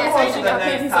crazy niggas that you're Move on say to saying the that.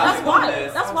 next That's topic on wild.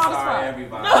 this. That's I'm wild as sorry, fuck.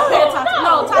 everybody. Go ahead, Tati. No, Move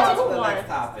on Tati, to move the on. next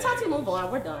topic. Tati, move on.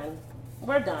 We're done.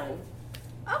 We're done.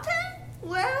 Okay,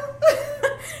 well,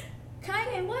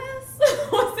 Kanye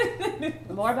West. What's in the news?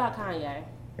 More about Kanye.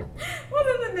 What's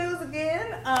in the news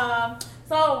again?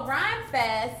 So Rhyme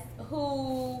Fest,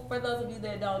 who, for those of you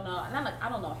that don't know, and I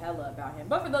don't know hella about him,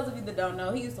 but for those of you that don't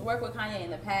know, he used to work with Kanye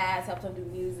in the past, helped him do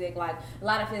music, like a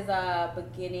lot of his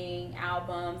beginning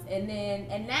albums,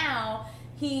 and now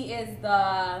he is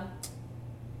the,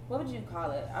 what would you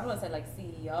call it? I don't want to say like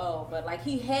CEO, but like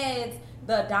he heads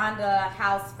the Donda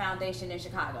House Foundation in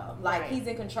Chicago. Like Right. he's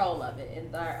in control of it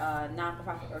in their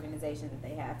non-profit organization that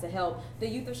they have to help the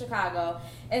youth of Chicago.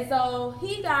 And so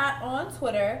he got on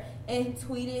Twitter and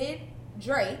tweeted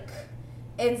Drake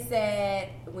and said,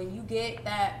 when you get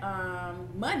that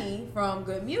money from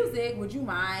good music, would you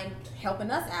mind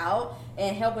helping us out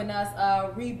and helping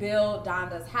us rebuild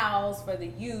Donda's house for the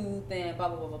youth and blah,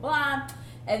 blah, blah, blah, blah.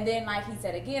 And then, like he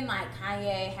said again, like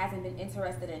Kanye hasn't been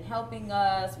interested in helping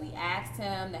us. We asked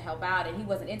him to help out, and he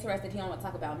wasn't interested. He don't want to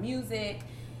talk about music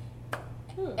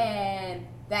and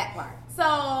that part.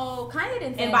 So Kanye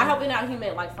didn't say And by helping out, he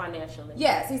meant like financially.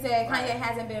 Yes, he said Kanye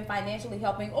hasn't been financially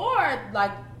helping, or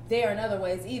like there in other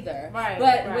ways either. Right,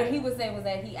 But right. what he was saying was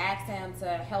that he asked him to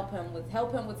help him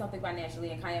with something financially,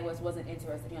 and Kanye West wasn't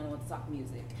interested. He only wanted to talk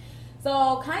music.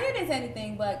 So Kanye didn't say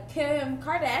anything, but Kim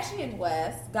Kardashian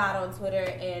West got on Twitter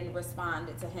and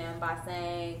responded to him by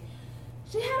saying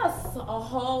she had a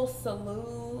whole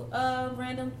slew of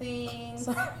random things.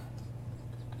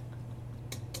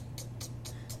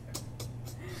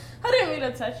 I didn't mean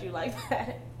to touch you like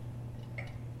that.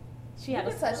 She You had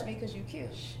can a touch me because you cute.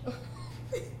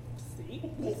 See?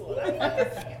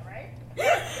 Right?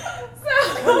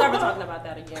 We're never talking about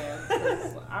that again.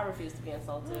 'Cause I refuse to be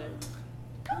insulted.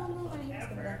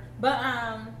 But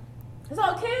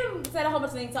so Kim said a whole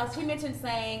bunch of things. So she mentioned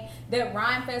saying that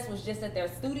Rhyme Fest was just at their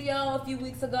studio a few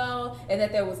weeks ago, and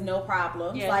that there was no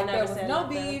problems. Yeah, like he there never was said no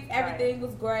nothing. beef. Everything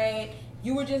was great.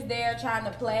 You were just there trying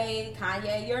to play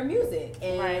Kanye your music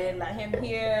and Right. let him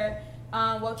hear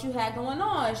what you had going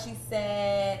on. She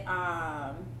said.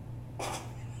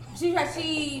 She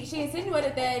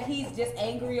insinuated that he's just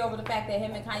angry over the fact that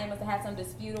him and Kanye must have had some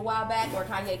dispute a while back, where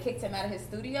Kanye kicked him out of his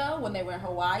studio when they were in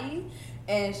Hawaii,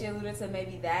 and she alluded to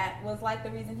maybe that was like the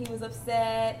reason he was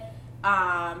upset.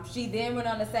 She then went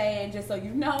on to say, and just so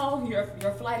you know, your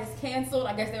flight is canceled.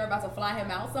 I guess they were about to fly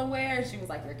him out somewhere, and she was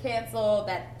like, "You're canceled.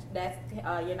 That's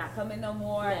you're not coming no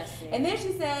more." Yes, yeah. And then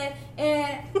she said,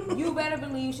 "And you better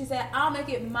believe," she said, "I'll make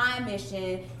it my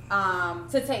mission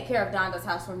to take care of Donda's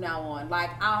house from now on. Like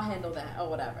I'll handle that or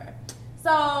whatever."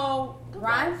 So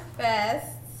Rhyme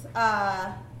Fest,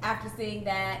 after seeing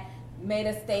that, made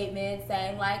a statement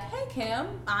saying like, "Hey Kim,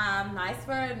 nice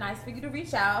for you to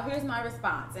reach out. Here's my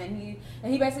response." And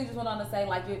he basically just went on to say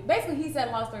like, he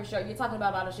said, long story short, you're talking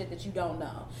about a lot of shit that you don't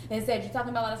know. And said you're talking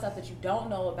about a lot of stuff that you don't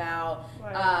know about.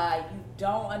 Right. You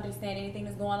don't understand anything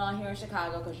that's going on here in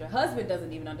Chicago because your husband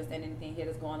doesn't even understand anything here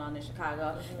that's going on in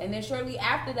Chicago. Mm-hmm. And then shortly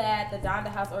after that, the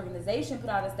Donda House organization put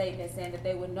out a statement saying that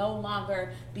they would no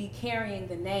longer be carrying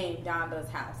the name Donda's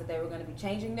House, that they were going to be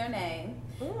changing their name.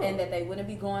 Ooh. And that they wouldn't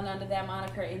be going under that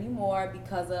moniker anymore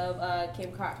because of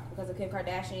Kim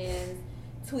Kardashian's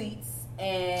tweets,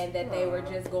 and that they were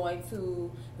just going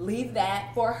to leave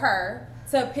that for her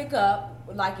to pick up.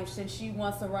 Like since she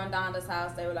wants to run Donda's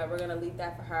House, they were like, we're gonna leave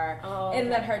that for her and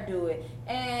let her do it.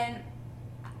 And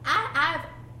I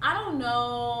don't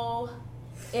know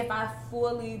if I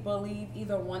fully believe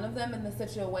either one of them in the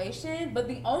situation, but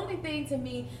the only thing to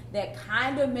me that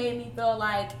kind of made me feel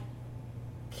like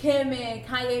Kim and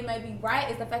Kanye may be right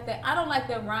is the fact that I don't like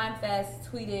that Rhymefest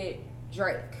tweeted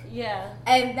Drake. Yeah.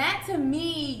 And that to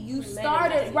me, you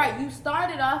started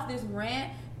off this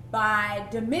rant by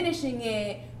diminishing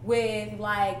it with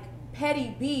like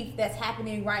petty beef that's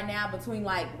happening right now between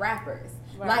like rappers.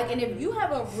 Right. Like, and if you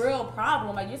have a real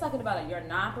problem, like you're talking about your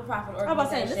non-profit organization, I'm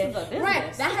about to say, this is a business.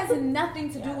 Right? That has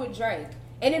nothing to do with Drake.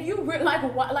 And if you like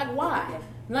why? Like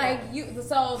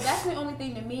so that's the only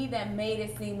thing to me that made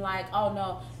it seem like, oh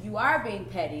no, you are being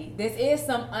petty. This is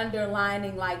some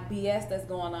underlining like BS that's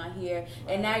going on here,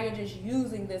 and now you're just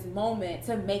using this moment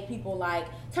to make people like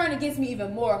turn against me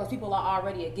even more because people are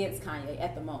already against Kanye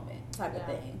at the moment, type of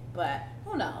thing. But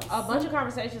who knows? A bunch of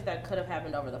conversations that could have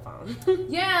happened over the phone.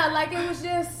 Yeah, like it was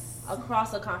just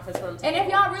across a conference room table. And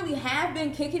if y'all really have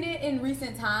been kicking it in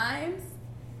recent times,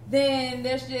 then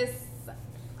there's just.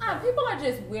 People are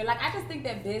just weird. Like, I just think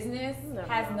that business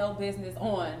has no business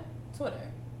on Twitter.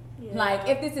 Yeah. Like,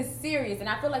 if this is serious, and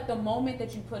I feel like the moment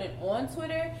that you put it on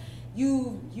Twitter,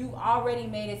 you already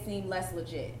made it seem less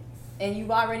legit. And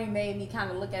you've already made me kind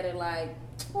of look at it like,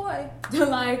 boy,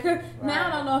 like, now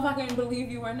I don't know if I can believe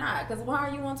you or not. Because why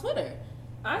are you on Twitter?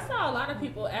 I saw a lot of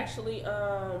people actually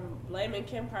blaming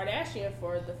Kim Kardashian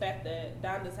for the fact that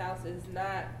Donda's House is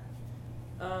not...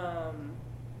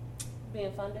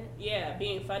 being funded? Yeah,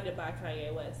 being funded by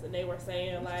Kanye West. And they were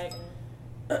saying, like...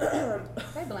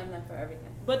 they blame them for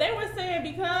everything. But they were saying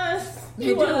because...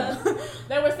 they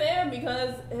were saying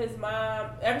because his mom...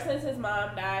 Ever since his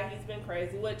mom died, he's been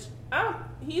crazy. Which,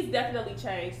 he's definitely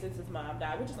changed since his mom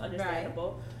died, which is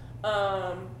understandable.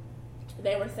 Right.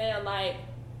 They were saying, like,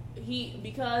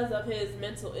 because of his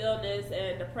mental illness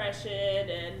and depression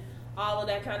and all of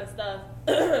that kind of stuff...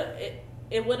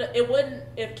 It wouldn't,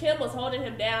 if Kim was holding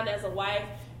him down as a wife,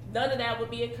 none of that would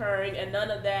be occurring, and none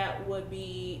of that would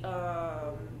be,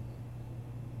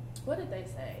 what did they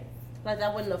say? Like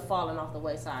that wouldn't have fallen off the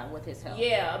wayside with his health.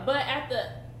 Yeah, but at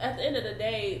the end of the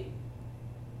day,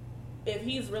 if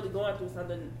he's really going through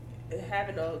something,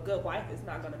 having a good wife is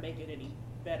not going to make it any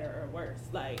better or worse.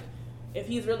 Like, if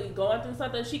he's really going through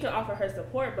something, she can offer her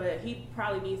support, but he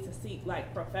probably needs to seek,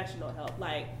 like, professional help.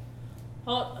 Like,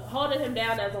 holding him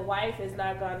down as a wife is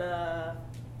not gonna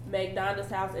make Donda's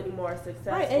House any more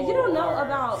successful. Right, and you don't know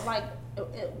about like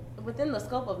within the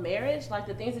scope of marriage, like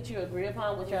the things that you agree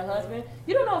upon with your husband.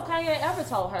 You don't know if Kanye ever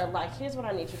told her like, "Here's what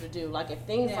I need you to do. Like, if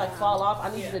things like fall off,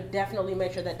 I need you to definitely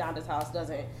make sure that Donda's House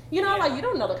doesn't." You know, like you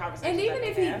don't know the conversation. And even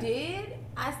if he did,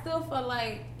 I still feel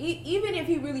like even if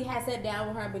he really had sat down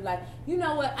with her and be like, "You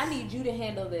know what? I need you to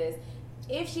handle this."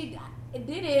 If she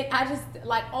did it, I just,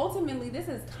 like, ultimately, this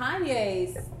is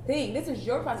Kanye's thing. This is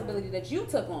your responsibility that you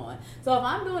took on. So if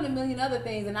I'm doing a million other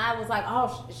things and I was like,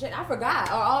 oh, shit, I forgot.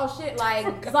 Or, oh, shit, like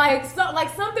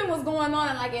something was going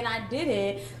on, like, and I did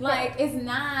it. Like, it's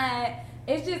not...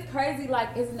 It's just crazy. Like,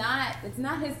 it's not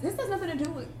his. This has nothing to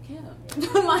do with Kim.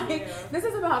 This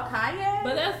is about Kanye.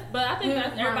 But I think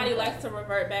that everybody likes to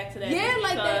revert back to that. Yeah,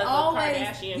 like they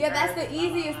always. Yeah, that's the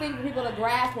easiest thing for people to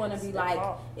grasp on and be like,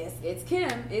 it's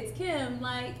Kim.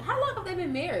 Like, how long have they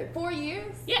been married? 4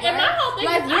 years. Yeah, right? And my whole thing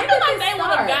is, I feel like they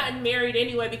would have gotten married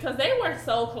anyway because they were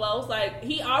so close. Like,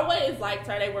 he always liked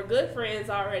her. They were good friends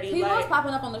already. He was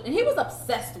popping up on and he was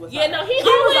obsessed with her. Yeah, no, he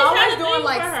was always doing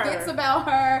like skits about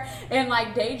her and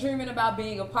like daydreaming about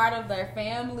being a part of their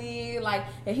family. Like,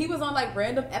 and he was on like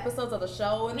random episodes of the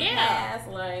show in the past.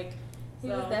 Like, he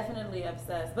was definitely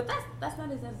obsessed. But that's not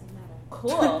his matter.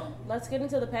 Cool. Let's get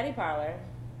into the petty parlor.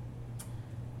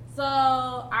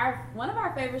 So one of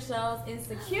our favorite shows,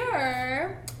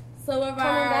 Insecure. Some of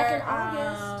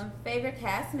our favorite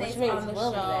castmates on the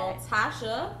show,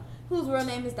 Tasha, whose real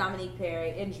name is Dominique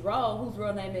Perry, and Dro, whose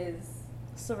real name is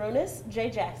Sarunas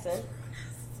J. Jackson.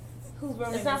 whose room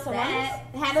It's is not that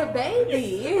had a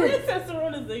baby. It says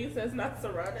Serrana's, it says not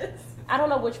Serrana's. I don't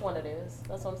know which one it is.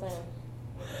 That's what I'm saying.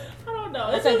 I don't know.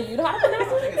 I said, do you know how to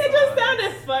pronounce it? It just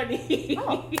sounded funny.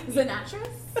 Oh,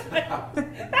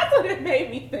 Zanatrus? That's what it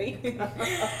made me think.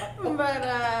 But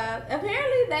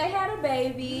apparently they had a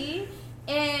baby.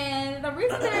 And the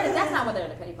reason that's not why they're in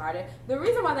the petty parlor. The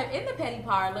reason why they're in the petty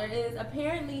parlor is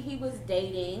apparently he was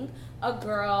dating a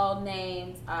girl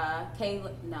named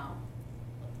Kayla. No.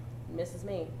 Mrs.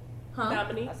 Me. Huh?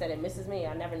 Dominique? I said it, Mrs. Me.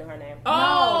 I never knew her name.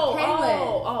 Oh, Kaylin.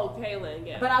 Oh, Kaylin,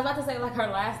 yeah. But I was about to say like her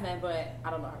last name, but I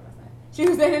don't know her last name. He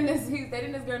was dating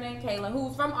this girl named Kayla,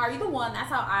 who's from Are You the One? That's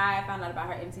how I found out about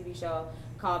her MTV show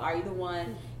called Are You the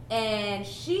One? And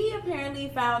she apparently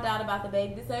found out about the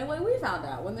baby the same way we found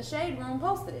out when the Shade Room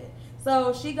posted it.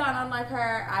 So she got on like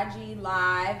her IG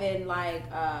live and like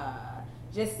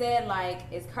just said like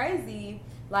it's crazy.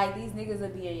 Like these niggas will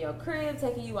be in your crib,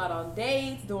 taking you out on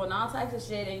dates, doing all types of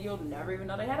shit, and you'll never even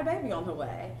know they had a baby on the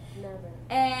way. Never.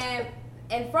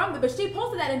 But she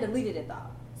posted that and deleted it though.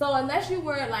 So unless you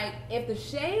were like, if the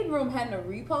Shade Room hadn't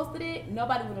reposted it,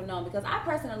 nobody would have known because I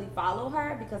personally follow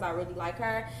her because I really like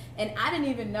her, and I didn't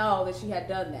even know that she had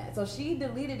done that. So she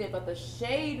deleted it, but the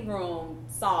Shade Room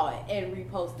saw it and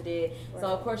reposted it. Right. So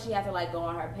of course she had to like go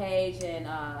on her page and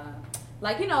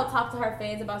like, you know, talk to her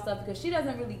fans about stuff because she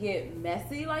doesn't really get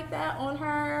messy like that on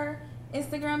her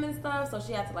Instagram and stuff. So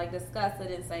she had to like discuss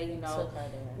it and say, you know,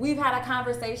 we've had a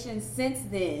conversation since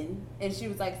then. And she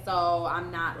was like, so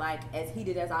I'm not like as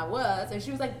heated as I was. And she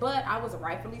was like, but I was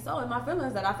rightfully so in my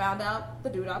feelings that I found out the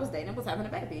dude I was dating was having a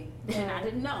baby. And I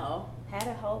didn't know. Had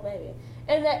a whole baby.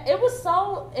 And that it was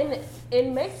so, and it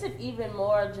makes it even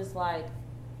more just like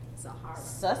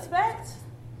suspect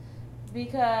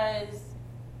because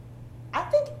I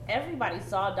think everybody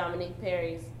saw Dominique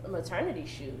Perry's maternity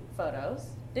shoot photos.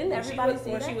 Didn't everybody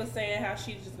see that? When she was saying how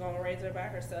she's just going to raise her by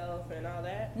herself and all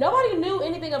that. Nobody knew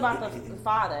anything about the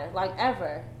father, like,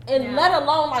 ever. And let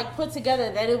alone, like, put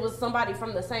together that it was somebody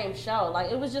from the same show.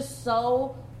 Like, it was just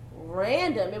so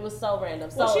random. It was so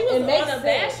random. So well, she was it makes on a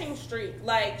sense. bashing streak,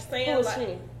 like, saying, Who was like,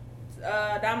 she?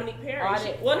 Dominique Perry.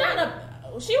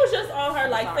 Oh, she was just on her,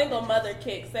 like, single mother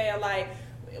kick, saying, like,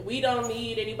 we don't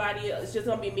need anybody. It's just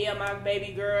gonna be me and my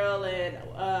baby girl, and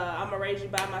I'm gonna raise you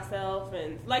by myself,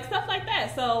 and like stuff like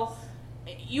that. So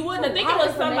you wouldn't think it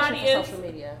was somebody in social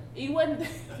media. You wouldn't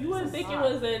think it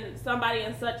was in somebody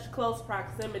in such close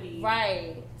proximity,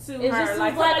 right? To it her, just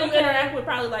like somebody you interact with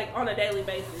probably like on a daily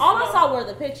basis. All I saw were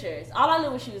the pictures. All I knew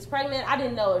was she was pregnant. I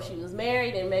didn't know if she was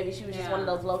married, and maybe she was just one of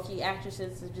those low key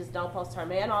actresses who just don't post her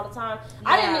man all the time.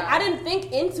 Yeah. I didn't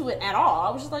think into it at all. I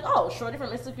was just like, oh, Shorty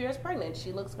from Insecure is pregnant.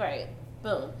 She looks great.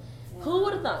 Boom. Yeah. Who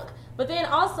would have thunk? But then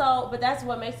also, but that's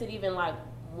what makes it even like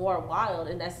more wild,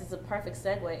 and that's just a perfect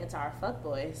segue into our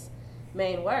fuckboys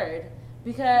main word,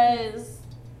 because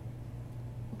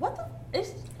what the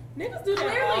niggas do that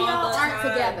clearly all y'all the aren't time,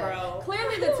 together. Bro.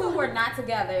 Clearly the two were not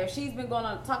together. She's been going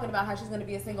on talking about how she's going to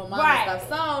be a single mom right. and stuff.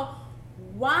 So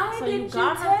why couldn't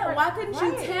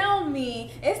you tell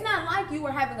me? It's not like you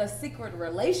were having a secret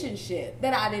relationship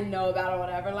that I didn't know about or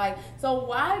whatever. Like, so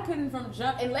why couldn't from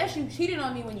jump, unless you cheated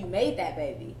on me when you made that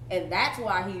baby, and that's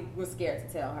why he was scared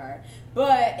to tell her.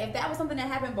 But if that was something that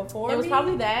happened before, it was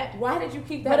probably that. Why did you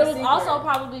keep that? But it was secret? also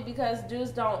probably because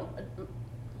dudes don't.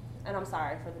 And I'm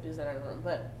sorry for the dudes that are in the room,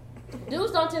 but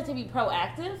dudes don't tend to be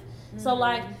proactive. Mm-hmm. So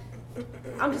like,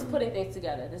 I'm just putting things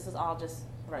together. This is all just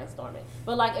brainstorming.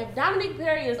 But like, if Dominique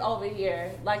Perry is over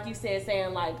here, like you said,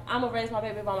 saying like, I'm gonna raise my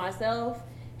baby by myself,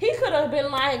 he could have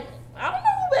been like, I don't know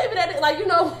who baby that is. Like, you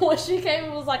know, when she came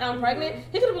and was like, I'm pregnant,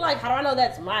 he could have been like, how do I know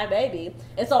that's my baby?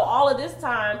 And so all of this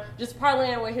time, just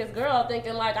parlaying with his girl,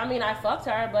 thinking like, I mean, I fucked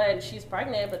her, but she's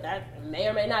pregnant, but that may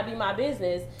or may not be my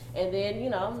business. And then, you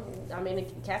know, I mean, the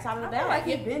cat's out of the bag. I feel like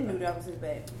he been knew that was his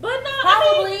baby. But no,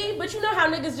 probably. But you know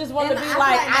how niggas just want to be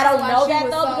like, I don't know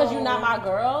that though, because you're not my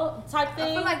girl type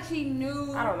thing. I feel like she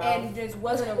knew and just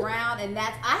wasn't around, and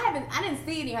that's I didn't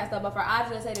see any of her stuff, but for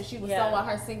Audra to say that she was so on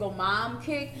her single mom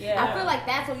kick, I feel like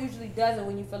that's what usually does it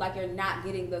when you feel like you're not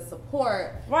getting the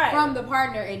support from the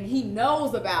partner, and he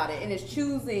knows about it and is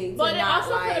choosing. But to it not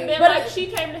also could have been like she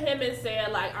came to him and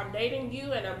said like, I'm dating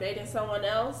you and I'm dating someone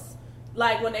else.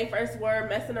 Like when they first were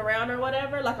messing around or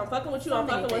whatever, like I'm fucking with you, I'm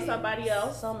fucking with somebody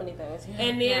else. So many things. Yeah.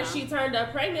 And then she turned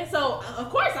up pregnant. So of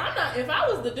course I'm not. If I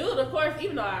was the dude, of course,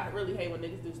 even though I really hate when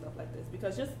niggas do stuff like this,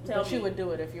 because just tell me. But you would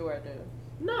do it if you were a dude.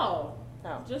 No.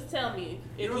 Just tell me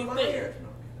if you think.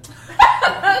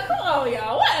 Come on,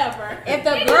 y'all. Whatever. If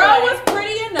the girl was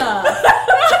pretty enough.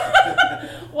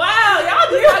 Wow,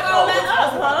 y'all just not gonna let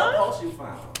us, huh? The post you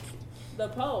found. The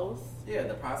post. Yeah,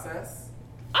 the process.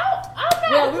 I'm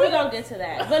not. Yeah, we we gonna get to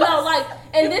that. But no, like,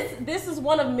 and this is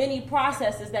one of many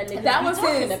processes that niggas That be was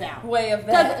talking his about. way of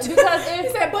that. Because He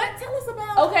if said, but tell us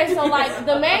about. okay, so like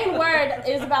the main word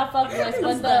is about fuckboys,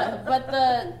 but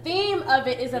the theme of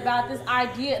it is about this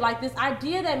idea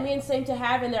that men seem to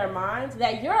have in their minds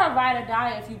that you're a ride or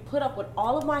die if you put up with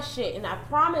all of my shit, and I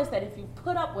promise that if you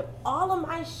put up with all of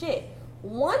my shit,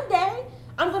 one day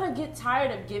I'm gonna get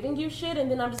tired of giving you shit,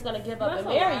 and then I'm just gonna give up and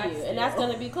marry you, and that's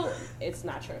gonna be cool. It's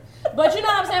not true, but you know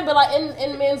what I'm saying. But like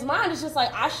in men's mind, it's just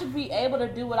like I should be able to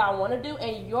do what I want to do,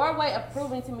 and your way of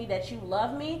proving to me that you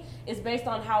love me is based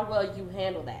on how well you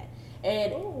handle that,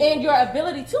 and your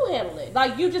ability to handle it.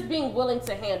 Like you just being willing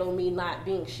to handle me not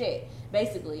being shit,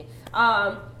 basically.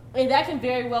 And that can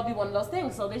very well be one of those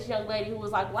things. So this young lady who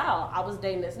was like, wow, I was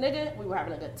dating this nigga. We were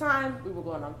having a good time. We were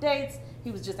going on dates.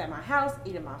 He was just at my house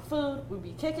eating my food. We'd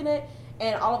be kicking it.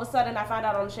 And all of a sudden I find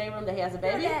out on the Shade Room that he has a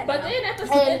baby. But then at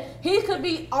the And he could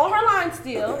be on her line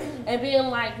still and being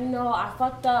like, no, I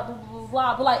fucked up, blah, blah,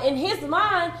 blah. But like in his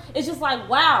mind, it's just like,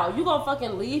 wow, you gonna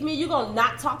fucking leave me? You gonna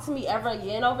not talk to me ever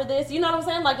again over this? You know what I'm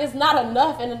saying? Like it's not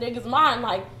enough in the nigga's mind.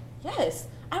 Like, yes,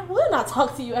 I will not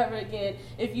talk to you ever again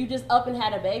if you just up and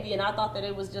had a baby and I thought that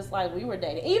it was just like we were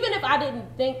dating. Even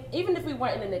if we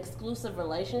weren't in an exclusive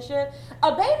relationship,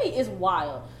 a baby is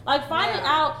wild. Like finding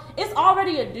out, it's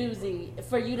already a doozy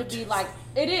for you to be like,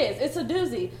 it's a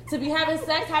doozy to be having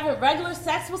regular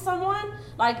sex with someone.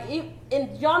 Like,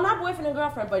 and y'all not boyfriend and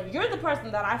girlfriend, but you're the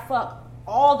person that I fuck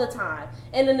all the time.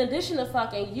 And in addition to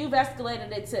fucking, you've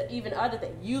escalated it to even other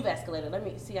things. You've escalated. Let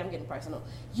me see, I'm getting personal.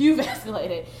 You've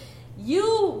escalated.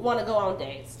 You want to go on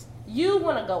dates. You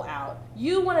want to go out.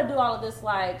 You want to do all of this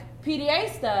like PDA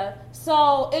stuff.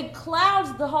 So it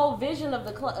clouds the whole vision of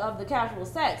the casual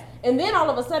sex. And then all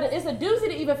of a sudden, it's a doozy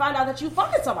to even find out that you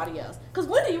fucking somebody else. Because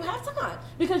when do you have time?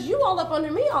 Because you all up under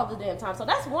me all the damn time. So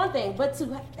that's one thing. But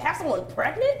to have someone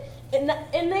pregnant and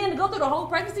then to go through the whole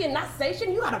pregnancy and not say shit,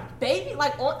 you got a baby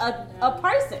like on a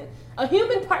person. A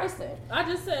human person. I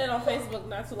just said on Facebook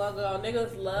not too long ago,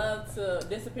 niggas love to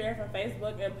disappear from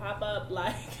Facebook and pop up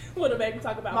like with a baby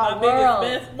talk about my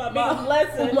biggest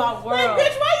blessing. My world. Like,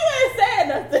 bitch, why you ain't saying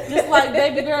nothing? Just like,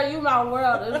 baby girl, you my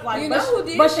world. It was like, You know who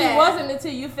did but that? she wasn't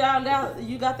until you found out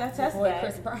you got that test Boy, back.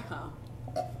 Chris Brown.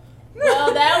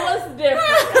 Well, that was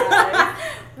different, guys.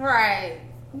 Right.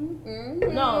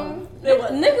 No, It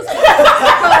was niggas.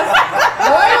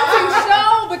 Royalty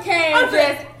show became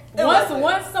just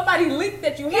once somebody leaked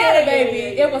that you had a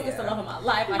baby. It was just the love of my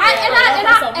life. And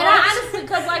I honestly,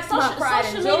 because like My pride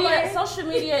and social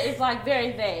media is like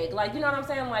very vague. Like, you know what I'm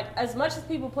saying? Like, as much as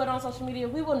people put on social media,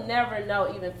 we will never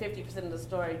know even 50% of the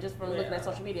story just from looking at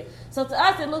social media. So to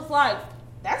us, it looks like,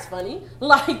 that's funny.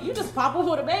 Like, you just pop up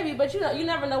with a baby, but you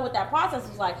never know what that process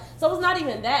was like. So it's not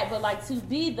even that, but like to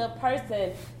be the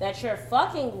person that you're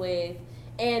fucking with.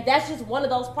 And that's just one of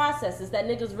those processes that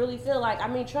niggas really feel like, I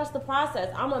mean, trust the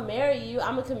process. I'm gonna marry you.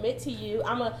 I'm gonna commit to you.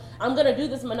 I'm gonna do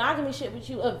this monogamy shit with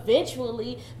you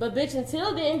eventually. But bitch,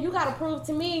 until then, you gotta prove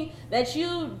to me that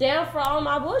you down for all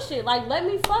my bullshit. Like, let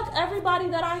me fuck everybody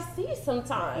that I see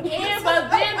sometimes. Yeah, but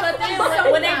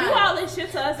then when they do all this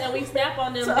shit to us and we snap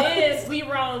on them, then we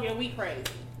wrong and we crazy.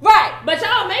 Right. But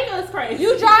y'all make us crazy.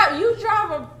 You drive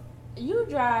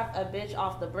a bitch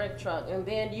off the brick truck, and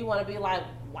then you want to be like,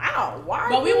 wow, why?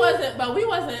 we wasn't.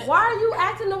 Why are you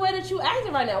acting the way that you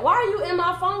acting right now? Why are you in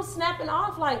my phone snapping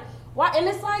off? Like, why? And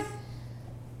it's like,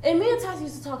 and me and Tasha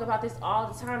used to talk about this all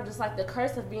the time, just like the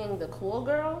curse of being the cool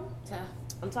girl.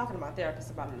 I'm talking to my therapist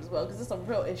about it as well, because it's a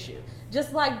real issue.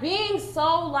 Just like being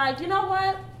so like, you know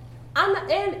what?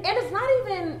 And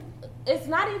it's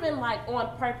not even like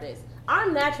on purpose.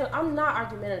 I'm natural. I'm not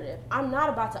argumentative. I'm not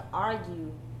about to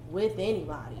argue with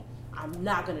anybody. I'm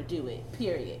not gonna do it.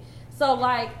 Period. So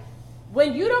like,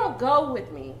 when you don't go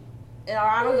with me, or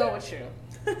I don't go with you,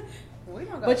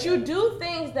 but you do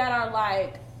things that are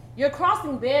like, you're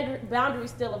crossing boundaries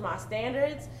still of my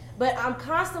standards, but I'm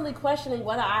constantly questioning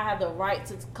whether I have the right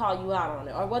to call you out on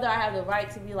it, or whether I have the right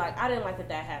to be like, I didn't like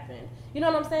that happened. You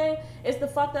know what I'm saying? It's the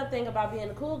fucked up thing about being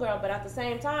a cool girl, but at the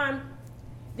same time,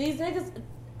 these niggas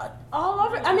all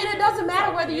over. I mean, it doesn't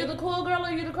matter whether you're the cool girl or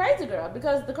you're the crazy girl,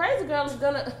 because the crazy girl is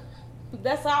gonna.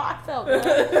 That's how I felt. Girl.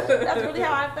 That's really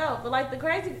how I felt. But like the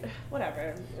crazy,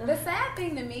 whatever. The sad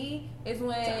thing to me is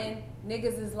when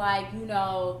niggas is like, you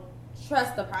know,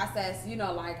 trust the process. You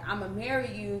know, like, I'm gonna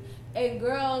marry you, and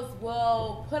girls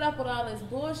will put up with all this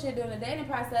bullshit during the dating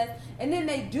process, and then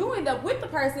they do end up with the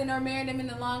person or marrying them in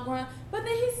the long run, but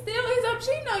then he's up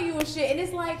cheating on you and shit, and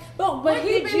it's like, but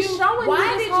he been showing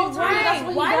you this whole time. That's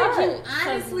what why he did you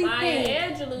honestly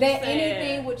think that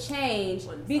anything would change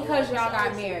because y'all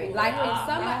got married? Like if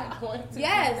somebody,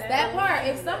 yes, that part.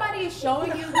 If somebody is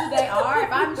showing you who they are,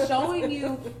 if I'm showing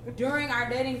you during our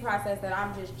dating process that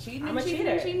I'm just cheating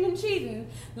and cheating,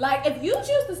 like if you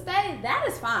choose to stay, that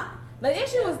is fine. The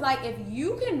issue is like if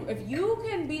you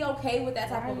can be okay with that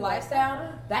type of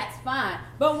lifestyle, that's fine.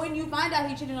 But when you find out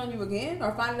he cheated on you again,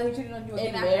 or find out he cheated on you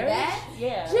again after that,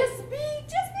 just be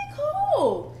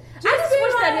cool. I just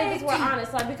wish that niggas were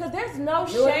honest, like, because there's no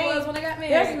shame. When I got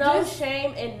married. There's no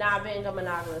shame in not being a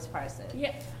monogamous person.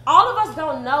 Yeah. All of us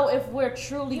don't know if we're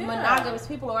truly monogamous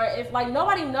people, or if, like,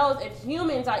 nobody knows if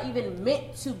humans are even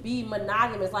meant to be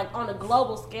monogamous, like, on a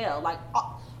global scale. Like,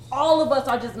 all of us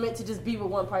are just meant to just be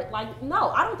with one person. Like, no,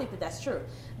 I don't think that that's true.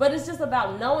 But it's just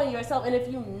about knowing yourself. And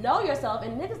if you know yourself,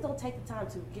 and niggas don't take the time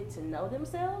to get to know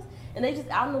themselves, and they just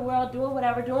out in the world doing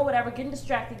whatever, getting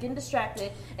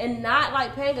distracted, and not,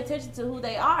 like, paying attention to who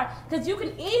they are. Because you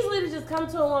can easily just come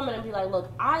to a woman and be like,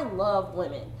 look, I love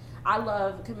women. I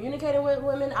love communicating with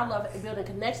women. I love building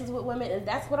connections with women. And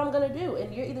that's what I'm going to do.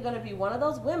 And you're either going to be one of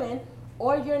those women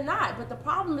or you're not. But the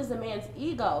problem is the man's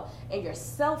ego, and you're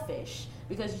selfish.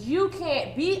 Because you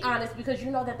can't be honest, because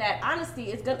you know that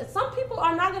honesty is gonna. Some people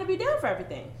are not gonna be down for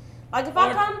everything. Like if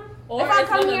I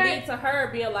come here, lead to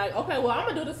her being like, okay, well I'm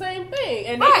gonna do the same thing,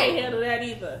 and they can't handle that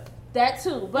either. That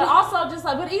too, but also just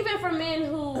like, but even for men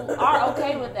who are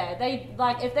okay with that, they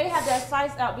like if they have their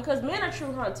sights out, because men are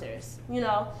true hunters. You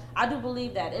know, I do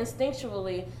believe that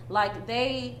instinctually, like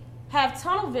they have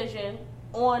tunnel vision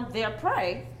on their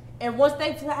prey. And once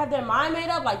they have their mind made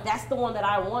up, like, that's the one that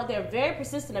I want, they're very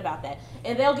persistent about that.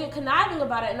 And they'll get conniving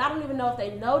about it, and I don't even know if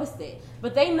they noticed it.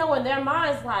 But they know in their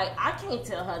minds, like, I can't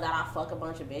tell her that I fuck a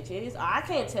bunch of bitches. Or I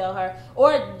can't tell her.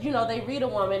 Or, you know, they read a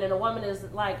woman, and a woman is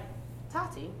like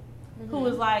Tati, who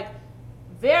is, like,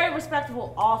 very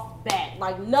respectable off bat.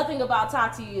 Like, nothing about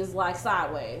Tati is, like,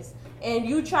 sideways. And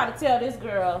you try to tell this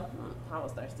girl, I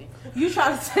was thirsty. You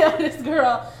try to tell this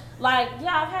girl, like,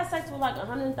 yeah, I've had sex with like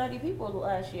 130 people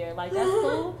last year. Like, that's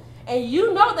cool. And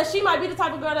you know that she might be the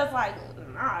type of girl that's like,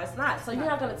 nah, it's not. So you're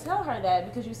not going to tell her that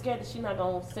because you're scared that she's not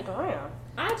going to stick around.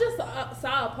 I just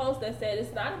saw a post that said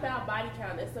it's not about body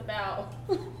count. It's about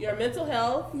your mental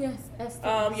health. Yes,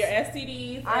 STDs. Your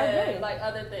STDs. I agree. Like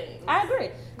other things. I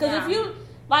agree. Because if you,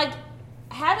 like,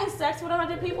 having sex with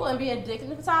 100 people and being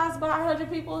dickmatized by 100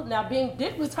 people, now being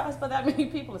dickmatized by that many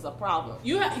people is a problem.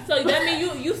 So that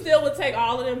means you still would take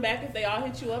all of them back if they all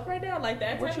hit you up right now, like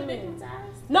that type of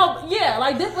dickmatized? No, yeah,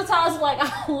 like dickmatized, like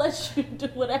I'll let you do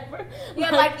whatever.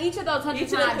 Yeah, like each of those 100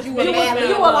 times you were you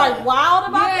were like wild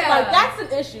about it. Like that's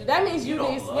an issue. That means you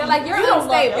need. You're like you're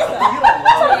unstable. You're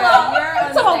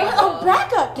unstable. A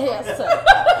backup dancer.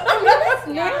 I mean, that's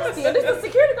nasty. At least the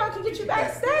security guard can get you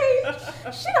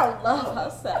backstage. She don't love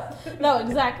herself. No,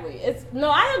 exactly.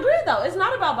 I agree though. It's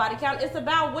not about body count. It's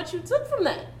about what you took from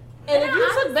that. And if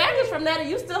you took baggage from that and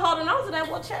you still holding on to that,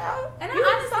 well, child. And I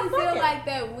honestly feel like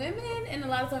that women, in a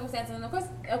lot of circumstances, and of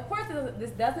course,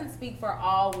 this doesn't speak for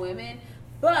all women,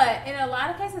 but in a lot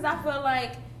of cases, I feel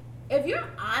like if you're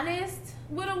honest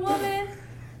with a woman,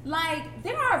 like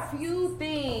there are a few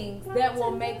things that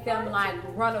will make them like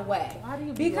run away. Why do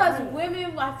you because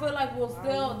women, I feel like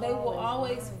they will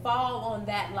always fall on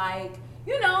that like.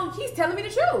 You know, he's telling me the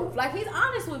truth. Like, he's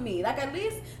honest with me. Like, at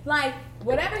least, like,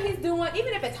 whatever he's doing,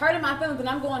 even if it's hurting my feelings and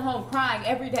I'm going home crying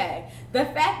every day, the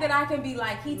fact that I can be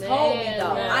like, he told me,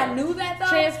 though. I knew that, though.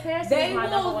 Transparency they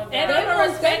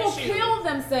will kill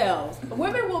themselves.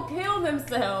 Women will kill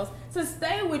themselves to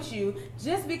stay with you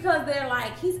just because they're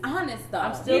like, he's honest, though.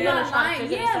 I'm still going to try to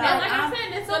figure this out. Like I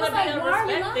said, it's going to be a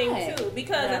respect thing, too.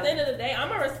 Because at the end of the day, I'm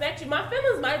going to respect you. My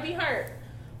feelings might be hurt.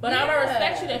 But I'm going to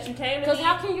respect you that you came to me. Because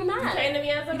how can you not? You came to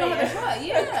me as a man.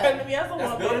 You came to me as a woman.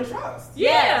 That's building trust.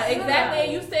 Yeah, exactly.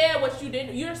 And you said what you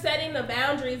didn't. You're setting the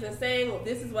boundaries and saying, well,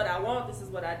 this is what I want, this is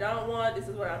what I don't want, this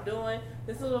is what I'm doing,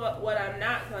 this is what I'm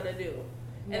not going to do.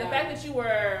 And the fact that you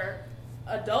were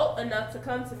adult enough to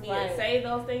come to me and say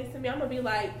those things to me, I'm going to be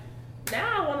like,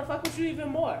 now I want to fuck with you even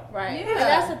more. Right. Yeah. And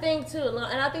that's the thing, too.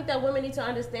 And I think that women need to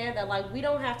understand that, like, we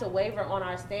don't have to waver on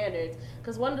our standards.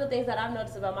 Because one of the things that I've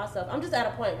noticed about myself, I'm just at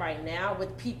a point right now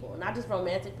with people, not just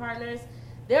romantic partners.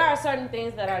 There are certain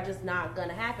things that are just not going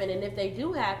to happen. And if they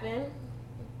do happen,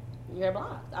 you're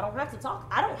blocked. I don't have to talk.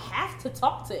 I don't have to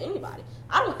talk to anybody.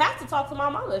 I don't have to talk to my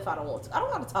mama if I don't want to. I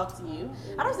don't have to talk to you.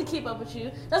 I don't have to keep up with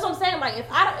you. That's what I'm saying. Like,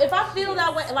 if I feel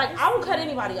that way, like, I will cut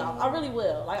anybody off. I really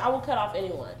will. Like, I will cut off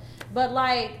anyone. But,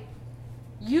 like,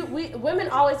 women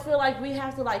always feel like we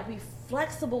have to like be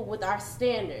flexible with our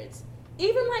standards.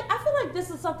 Even like I feel like this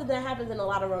is something that happens in a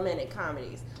lot of romantic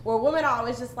comedies where women are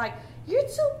always just like, you're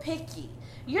too picky,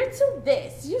 you're too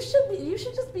this, you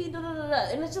should just be da da da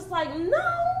da, and it's just like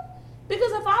no,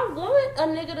 because if I want a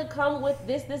nigga to come with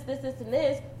this and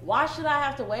this, why should I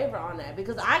have to waver on that?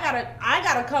 Because I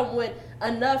gotta come with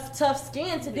enough tough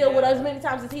skin to deal with as many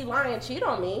times as he lie and cheat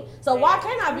on me. So why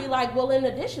can't I be like, well, in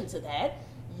addition to that,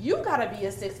 you gotta be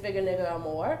a 6-figure nigga or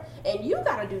more, and you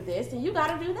gotta do this and you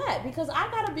gotta do that, because I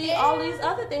gotta be all these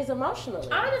other things emotionally.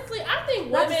 Honestly, I think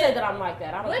not women, to say that I'm like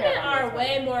that. I don't women care are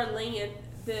way more lenient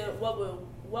than what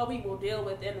we will deal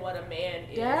with than what a man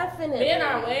is. Definitely. Men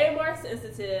are way more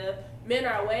sensitive. Men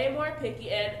are way more picky,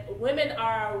 and women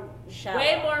are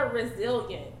way more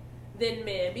resilient than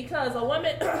men. Because a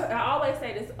woman, I always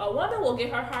say this, a woman will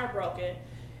get her heart broken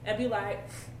and be like,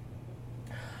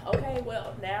 okay,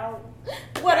 well, now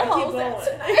what a keep whole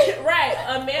going. Right.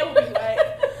 A man will be like,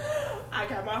 I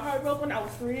got my heart broken when I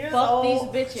was 3 years Fuck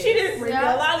old. these bitches. She didn't bring me a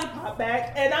lollipop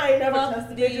back, and I ain't never Fuck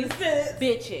trusted these bitches since.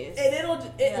 bitches.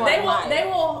 And they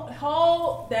will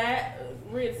hold that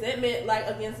resentment like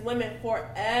against women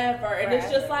forever, and it's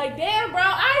just like, damn, bro,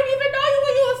 I didn't even know you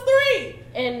when you was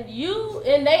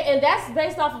 3. And that's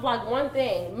based off of like one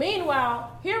thing.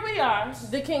 Meanwhile, here we are,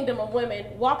 the kingdom of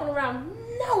women, walking around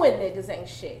knowing niggas ain't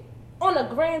shit on a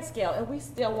grand scale, and we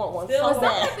still want one. Some So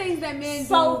bad. of the things that men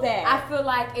So do, bad. I feel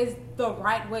like is the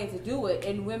right way to do it,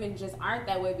 and women just aren't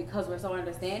that way because we're so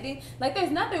understanding. Like, there's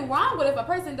nothing wrong with if a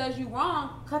person does you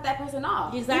wrong, cut that person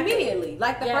off immediately.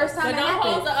 Like the first time and it don't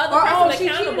happens, hold the other person she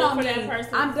cheated accountable on for me. that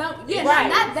person. I'm done. Yeah, Right.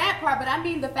 not that part, but I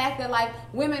mean the fact that like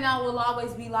women now will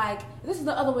always be like, this is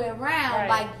the other way around. Right.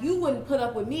 Like, you wouldn't put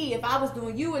up with me if I was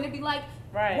doing you, and it'd be like,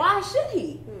 Right. why should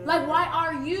he? Like, why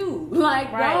are you?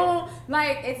 Like, Right. don't,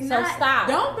 like, it's So not, stop.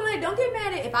 don't get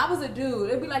mad at, if I was a dude,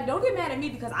 it'd be like, don't get mad at me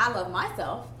because I love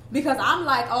myself. Because I'm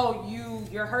like, oh,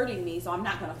 you're hurting me, so I'm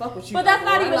not gonna fuck with you. But that's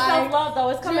not no even more. self-love, though.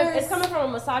 It's coming just- from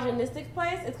a misogynistic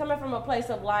place. It's coming from a place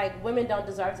of like women don't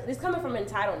deserve it. It's coming from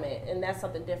entitlement, and that's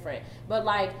something different. But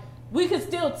like, we could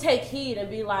still take heed and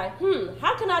be like,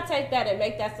 how can I take that and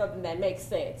make that something that makes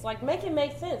sense? Like, make it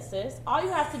make sense, sis. All you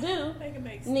have to do, Make it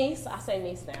make sense. niece, I say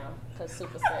niece now because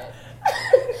Super said,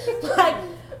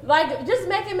 like, just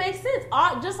make it make sense.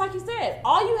 Just like you said,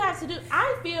 all you have to do.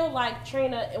 I feel like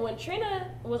when Trina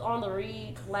was on the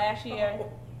read last year,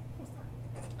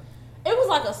 it was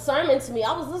like a sermon to me.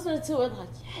 I was listening to it like,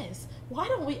 yes. Why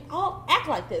don't we all act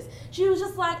like this? She was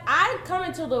just like, I come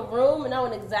into the room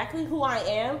knowing exactly who I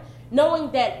am,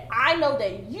 knowing that I know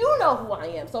that you know who I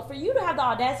am. So for you to have the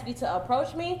audacity to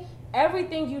approach me,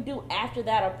 everything you do after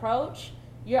that approach,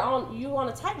 you on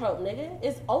a tightrope, nigga.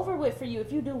 It's over with for you.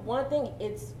 If you do one thing,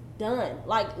 it's done.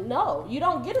 Like, no, you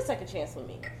don't get a second chance with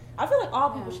me. I feel like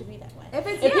all people should be that way. If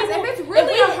it's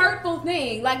really a hurtful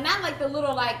thing, like not like the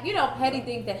little like, you know, petty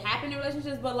things that happen in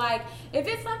relationships, but like if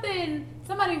it's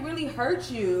somebody really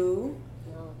hurt you,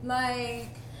 like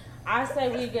I say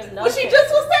we give no. Well, she just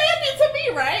was saying it to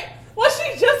me, right? Well,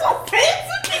 she just was saying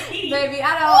it to me. baby,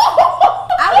 I don't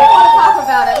want to talk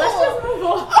about it. Let's just move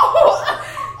on.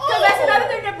 Because that's another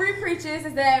thing that Bree preaches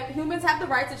is that humans have the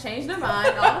right to change their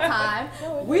mind all the time.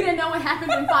 We didn't know what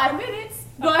happened in 5 minutes,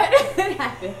 but it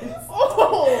happens.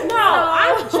 No,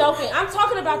 I'm joking. I'm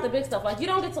talking about the big stuff. Like, you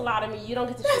don't get to lie to me. You don't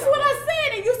get to That's shit on what me. I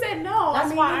said, and you said no. That's I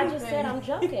mean, why I anything. just said I'm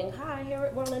joking. Hi,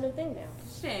 here we're on a new thing now.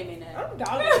 Shame in that. I'm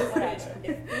dogging this bitch.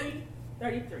 It's 3,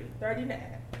 33, 39,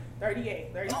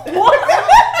 38, 37.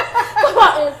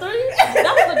 In 3?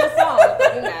 That was a good song.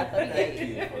 39,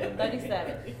 38,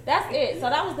 37. That's it. So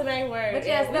that was the main word. But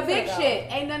yes, And the we big finna go.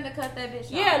 shit. Ain't nothing to cut that bitch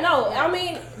off. Yeah, no, Yeah. I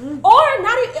mean,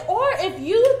 or if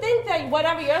you think that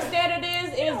whatever your standard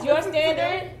is your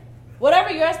standard,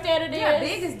 whatever your standard Yeah, is.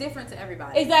 big is different to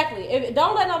everybody. Exactly.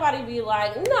 Don't let nobody be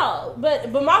like, no.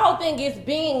 But my whole thing is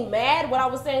being mad. What I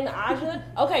was saying to Aja,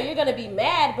 okay, you're gonna be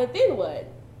mad, but then what?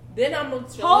 Then I'm gonna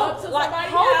show up to somebody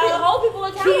else. Hold people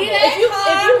accountable. Keep If you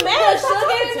mad, put stop sugar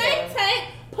talking in to their them. tank,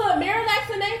 put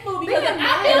Miralax in their food because Being if I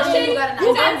mad, feel then you shitty, gotta not you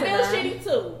talk gotta to feel them. shitty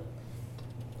too.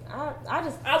 I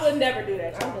just I would never do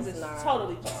that. I'm I'm just just not.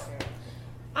 totally joking.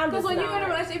 I'm Because just when you're in a not.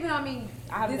 relationship, even though I mean,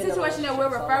 I haven't the been in a situation that we're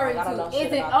relationship so referring long. I don't know to shit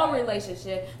isn't about a that.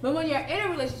 relationship. But when you're in a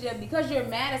relationship, because you're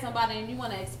mad at somebody and you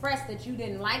want to express that you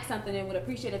didn't like something and would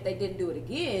appreciate if they didn't do it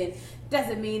again,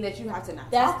 doesn't mean that you have to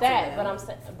not That's talk that. to them. But I'm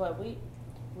saying, but we're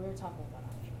talking about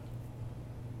Aja.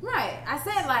 Right. I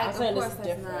said like, I'm of saying this course is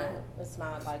that's different. not. It's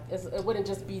not like it wouldn't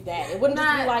just be that. It wouldn't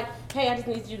just be Not- like, hey, I just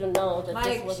need you to know that this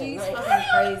Like, wasn't she's right.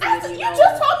 fucking crazy. and You know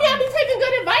just it. told me I'd be taking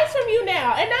good advice from you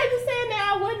now, and now you're saying that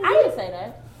I wouldn't. I didn't say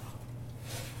that.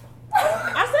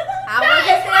 I said that. I wasn't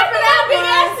there for that big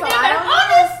ass so nigga I that's don't on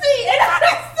this seat, and I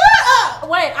done stood up.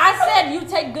 Wait, I said you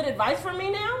take good advice from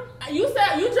me now? You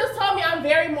just told me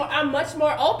I'm much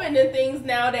more open than things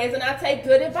nowadays, and I take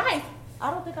good advice. I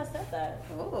don't think I said that.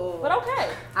 Ooh. But okay.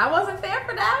 I wasn't there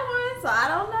for that one, so I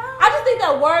don't know. I just think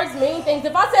that words mean things.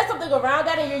 If I said something around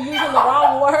that and you're using the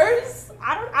wrong words,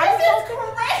 I just don't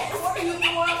correct. What are you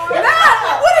doing?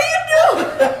 What do you do?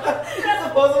 You're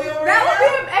supposed to be over That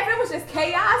here. would be if it was just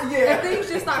chaos Yeah. and things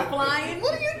just start flying.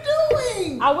 What are you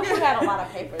doing? I wish you had a lot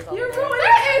of papers on You're there. ruining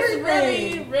That is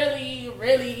everything.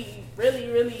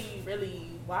 really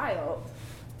wild.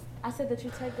 I said that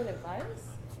you take good advice?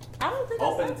 I don't think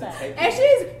Open I to said that. take. And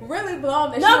she's really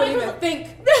blown that No, she don't because- even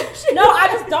think. No, I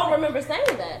just don't remember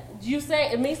saying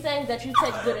that. Me saying that you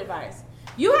take good advice.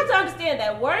 You have to understand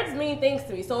that words mean things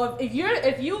to me. So if you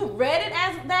read it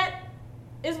as that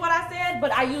is what I said,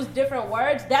 but I use different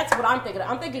words, that's what I'm thinking of.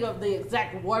 I'm thinking of the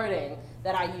exact wording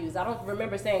that I use. I don't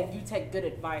remember saying you take good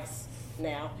advice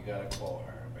now. You gotta quote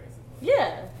her, basically.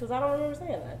 Yeah, because I don't remember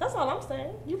saying that. That's all I'm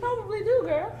saying. You probably do,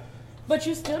 girl. But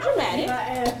you still dramatic.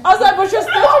 I was like, but you're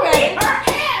still dramatic. Her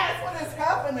ass. What is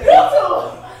happening? You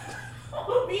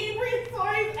two. Be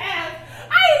Tori's ass.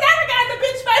 I ain't never gotten a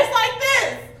bitch face like this.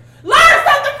 Learn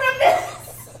something from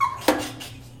this.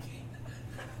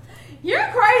 You're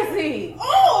crazy.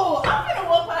 Oh, I'm gonna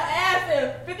whoop her ass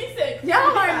in 56. Y'all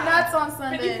are 55, nuts on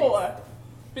Sunday. 54.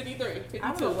 53, 52. I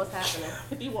don't know what's happening.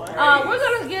 51.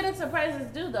 We're gonna get into praises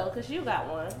due though, cause you got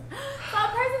one. So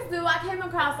praises due, I came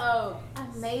across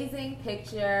an amazing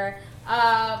picture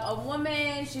of a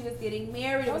woman. She was getting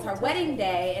married. It was her wedding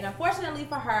day, and unfortunately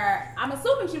for her, I'm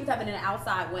assuming she was having an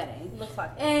outside wedding. Looks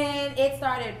like it. And it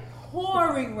started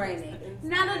pouring raining,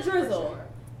 not a drizzle,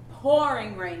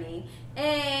 pouring raining.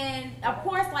 And of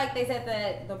course, like they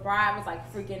said, the bride was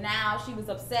like freaking out. She was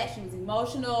upset. She was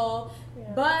emotional. Yeah.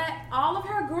 But all of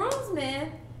her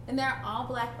groomsmen, and they're all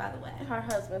black, by the way, Her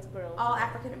husband's girl. all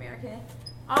African American.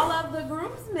 All of the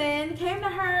groomsmen came to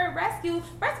her rescue.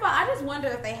 First of all, I just wonder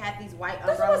if they had these white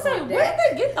That's what I'm umbrellas saying. on Where deck.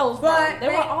 did they get those But from? they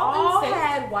were all in sync.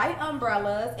 had white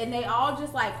umbrellas, and they all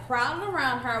just like crowded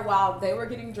around her while they were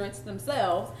getting drenched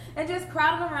themselves, and just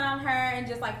crowded around her and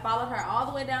just like followed her all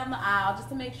the way down the aisle just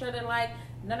to make sure that like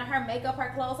none of her makeup,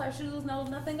 her clothes, her shoes,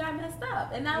 nothing got messed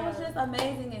up. And that was Yeah. just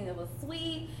amazing, and it was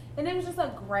sweet, and it was just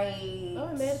a great Oh,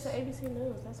 it made it to ABC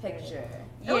News. That's picture.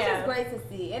 great. It was Yeah. just great to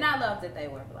see, and I loved that they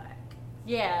were black.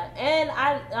 Yeah, and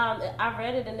I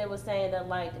read it and it was saying that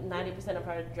like 90% of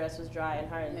her dress was dry and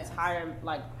her Yes. entire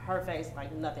like her face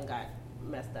like nothing got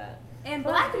messed up. And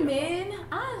black men,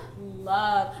 I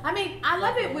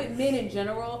love it with men in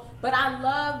general, but I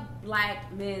love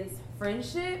black men's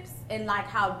friendships and like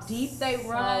how deep they So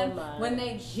run much. when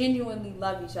they genuinely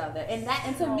love each other. And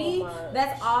to So me, much.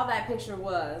 that's all that picture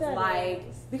was. That like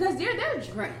is. because they're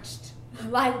drenched.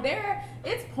 Like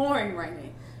it's pouring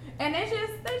raining. And they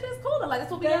just cool. Like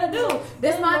that's what we They gotta do. love-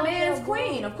 This they my love man's their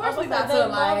queen. bro. Of course I we was about like, to they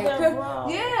love like their bro.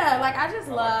 yeah. Like I just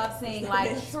love seeing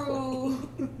like true.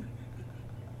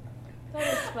 That is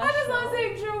I just special. love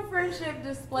seeing true friendship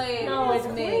displayed No, with it's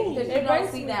men clean. because It you don't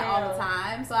breaks see me that all down. the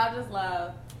time. So I just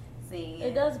love seeing it.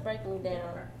 It does break me down.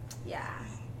 Yeah.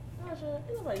 Tasha,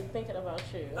 ain't nobody thinking about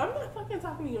you. I'm not fucking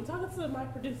talking to you. I'm talking to my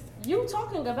producer. You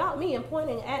talking about me and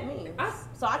pointing at me,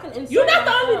 so I can insert. You're not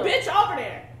the only myself. bitch over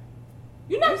there.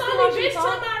 You're not You the see only how she bitch to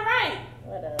talk? my right.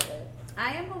 Whatever.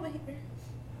 I am over here.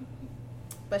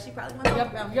 But she probably wants to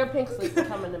talk about me. Your pink slip is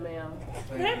coming in the mail. Thank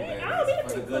Baby, you, ladies, I don't need a for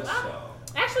the pink good slip. show.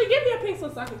 Actually, give me a pink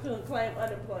slip so I can claim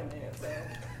unemployment. So.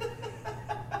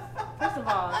 First of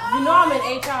all, you know I'm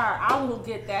in HR. I will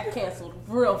get that canceled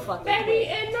real fucking Baby, quick.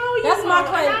 and no, you That's my won't.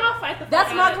 claim. And I'll fight the That's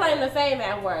fuck my out of claim it. to fame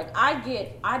at work.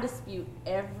 I dispute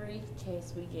every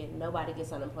case we get. Nobody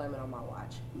gets unemployment on my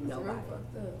watch. Nobody.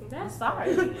 I'm That's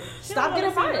sorry. crazy. Stop She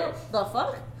getting don't wanna fired. see The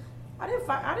fuck?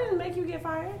 I didn't make you get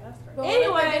fired. That's crazy. But what if they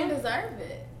Anyway. didn't deserve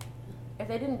it? If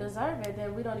they didn't deserve it,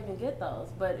 then we don't even get those.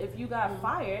 But if you got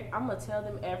fired, I'm gonna tell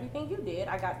them everything you did.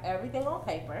 I got everything on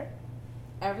paper.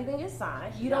 Everything is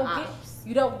signed. You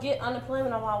don't get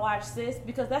unemployment on my watch, sis,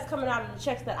 because that's coming out of the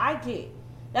checks that I get.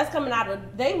 That's coming out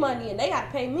of their money and they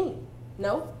gotta pay me.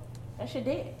 No, that shit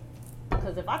dead.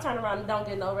 Because if I turn around and don't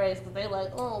get no raise, because they like,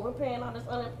 oh, we're paying all this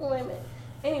unemployment.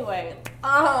 Anyway,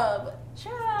 child,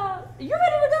 you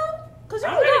ready to go? Cause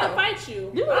I'm you ready can to go. fight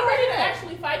you. You I'm can ready go. to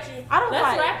actually fight you. I don't Let's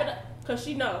fight. wrap it up. Cause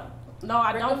she know. No,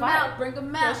 I Bring don't them fight. out, bring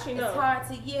them out. Yes, she It's knows. hard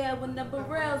to yell when the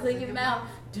barrels in your mouth.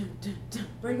 Dun, dun, dun.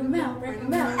 Bring them out, bring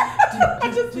them out.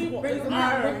 I just see one. Bring them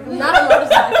out, bring them out. Not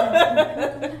a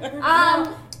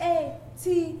motorcycle.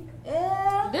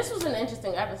 ATL. This this was an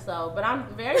interesting episode, but I'm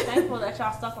very thankful that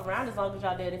y'all stuck around as long as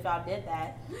y'all did. If y'all did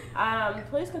that,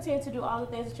 please continue to do all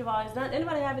the things that you've always done.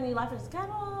 Anybody have any life as a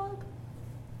catalog?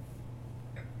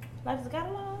 Life as a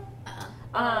catalog?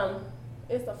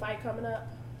 Is the fight coming up?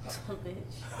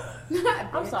 Bitch.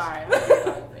 I'm sorry. I'm gonna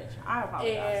call you bitch. I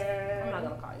apologize. I'm not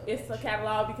gonna call you. It's a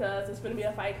catalog because it's gonna be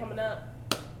a fight coming up.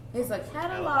 It's a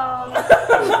catalog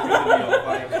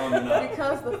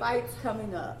because the fight's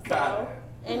coming up. So,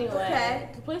 anyway,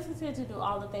 please continue to do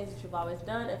all the things that you've always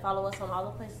done and follow us on all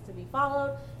the places to be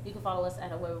followed. You can follow us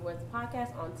at Away with Words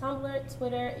Podcast on Tumblr,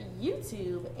 Twitter,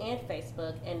 YouTube, and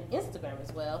Facebook, and Instagram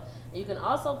as well. And you can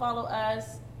also follow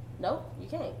us. Nope, you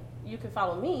can't. You can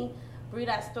follow me,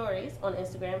 Bree.stories on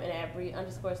Instagram, and at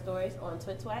Bree_stories on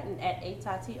TwitTwat, and at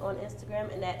ATati on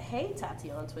Instagram, and at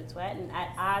HeyTati on TwitTwat, and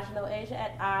at AjNoAsia,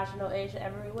 at AjNoAsia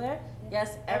everywhere.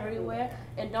 Yes, everywhere.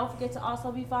 And don't forget to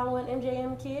also be following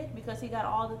MJM Kid, because he got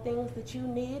all the things that you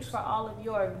need for all of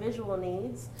your visual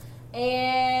needs.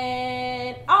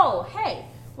 And, oh, hey,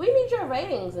 we need your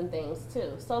ratings and things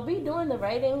too. So be doing the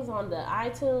ratings on the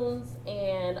iTunes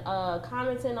and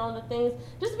commenting on the things.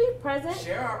 Just be present.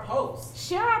 Share our posts.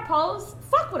 Share our posts.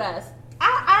 Fuck with us.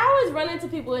 I always run into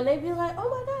people and they be like, oh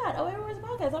my God, oh, everyone's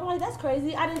podcast. I'm like, that's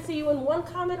crazy. I didn't see you in one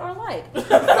comment or like. So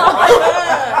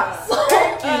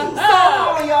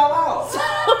y'all out.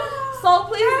 So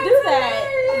please do that.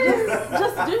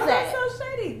 Just do that. That's so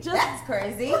shady. That's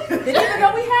crazy. Didn't even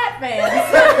know we had fans.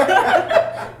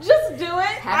 Just do it.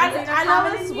 I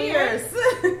know it's weird. years.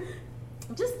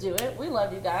 Just do it. We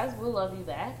love you guys. We'll love you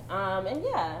back. And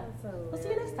yeah, we'll see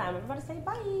you next time. Everybody say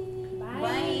bye. Bye.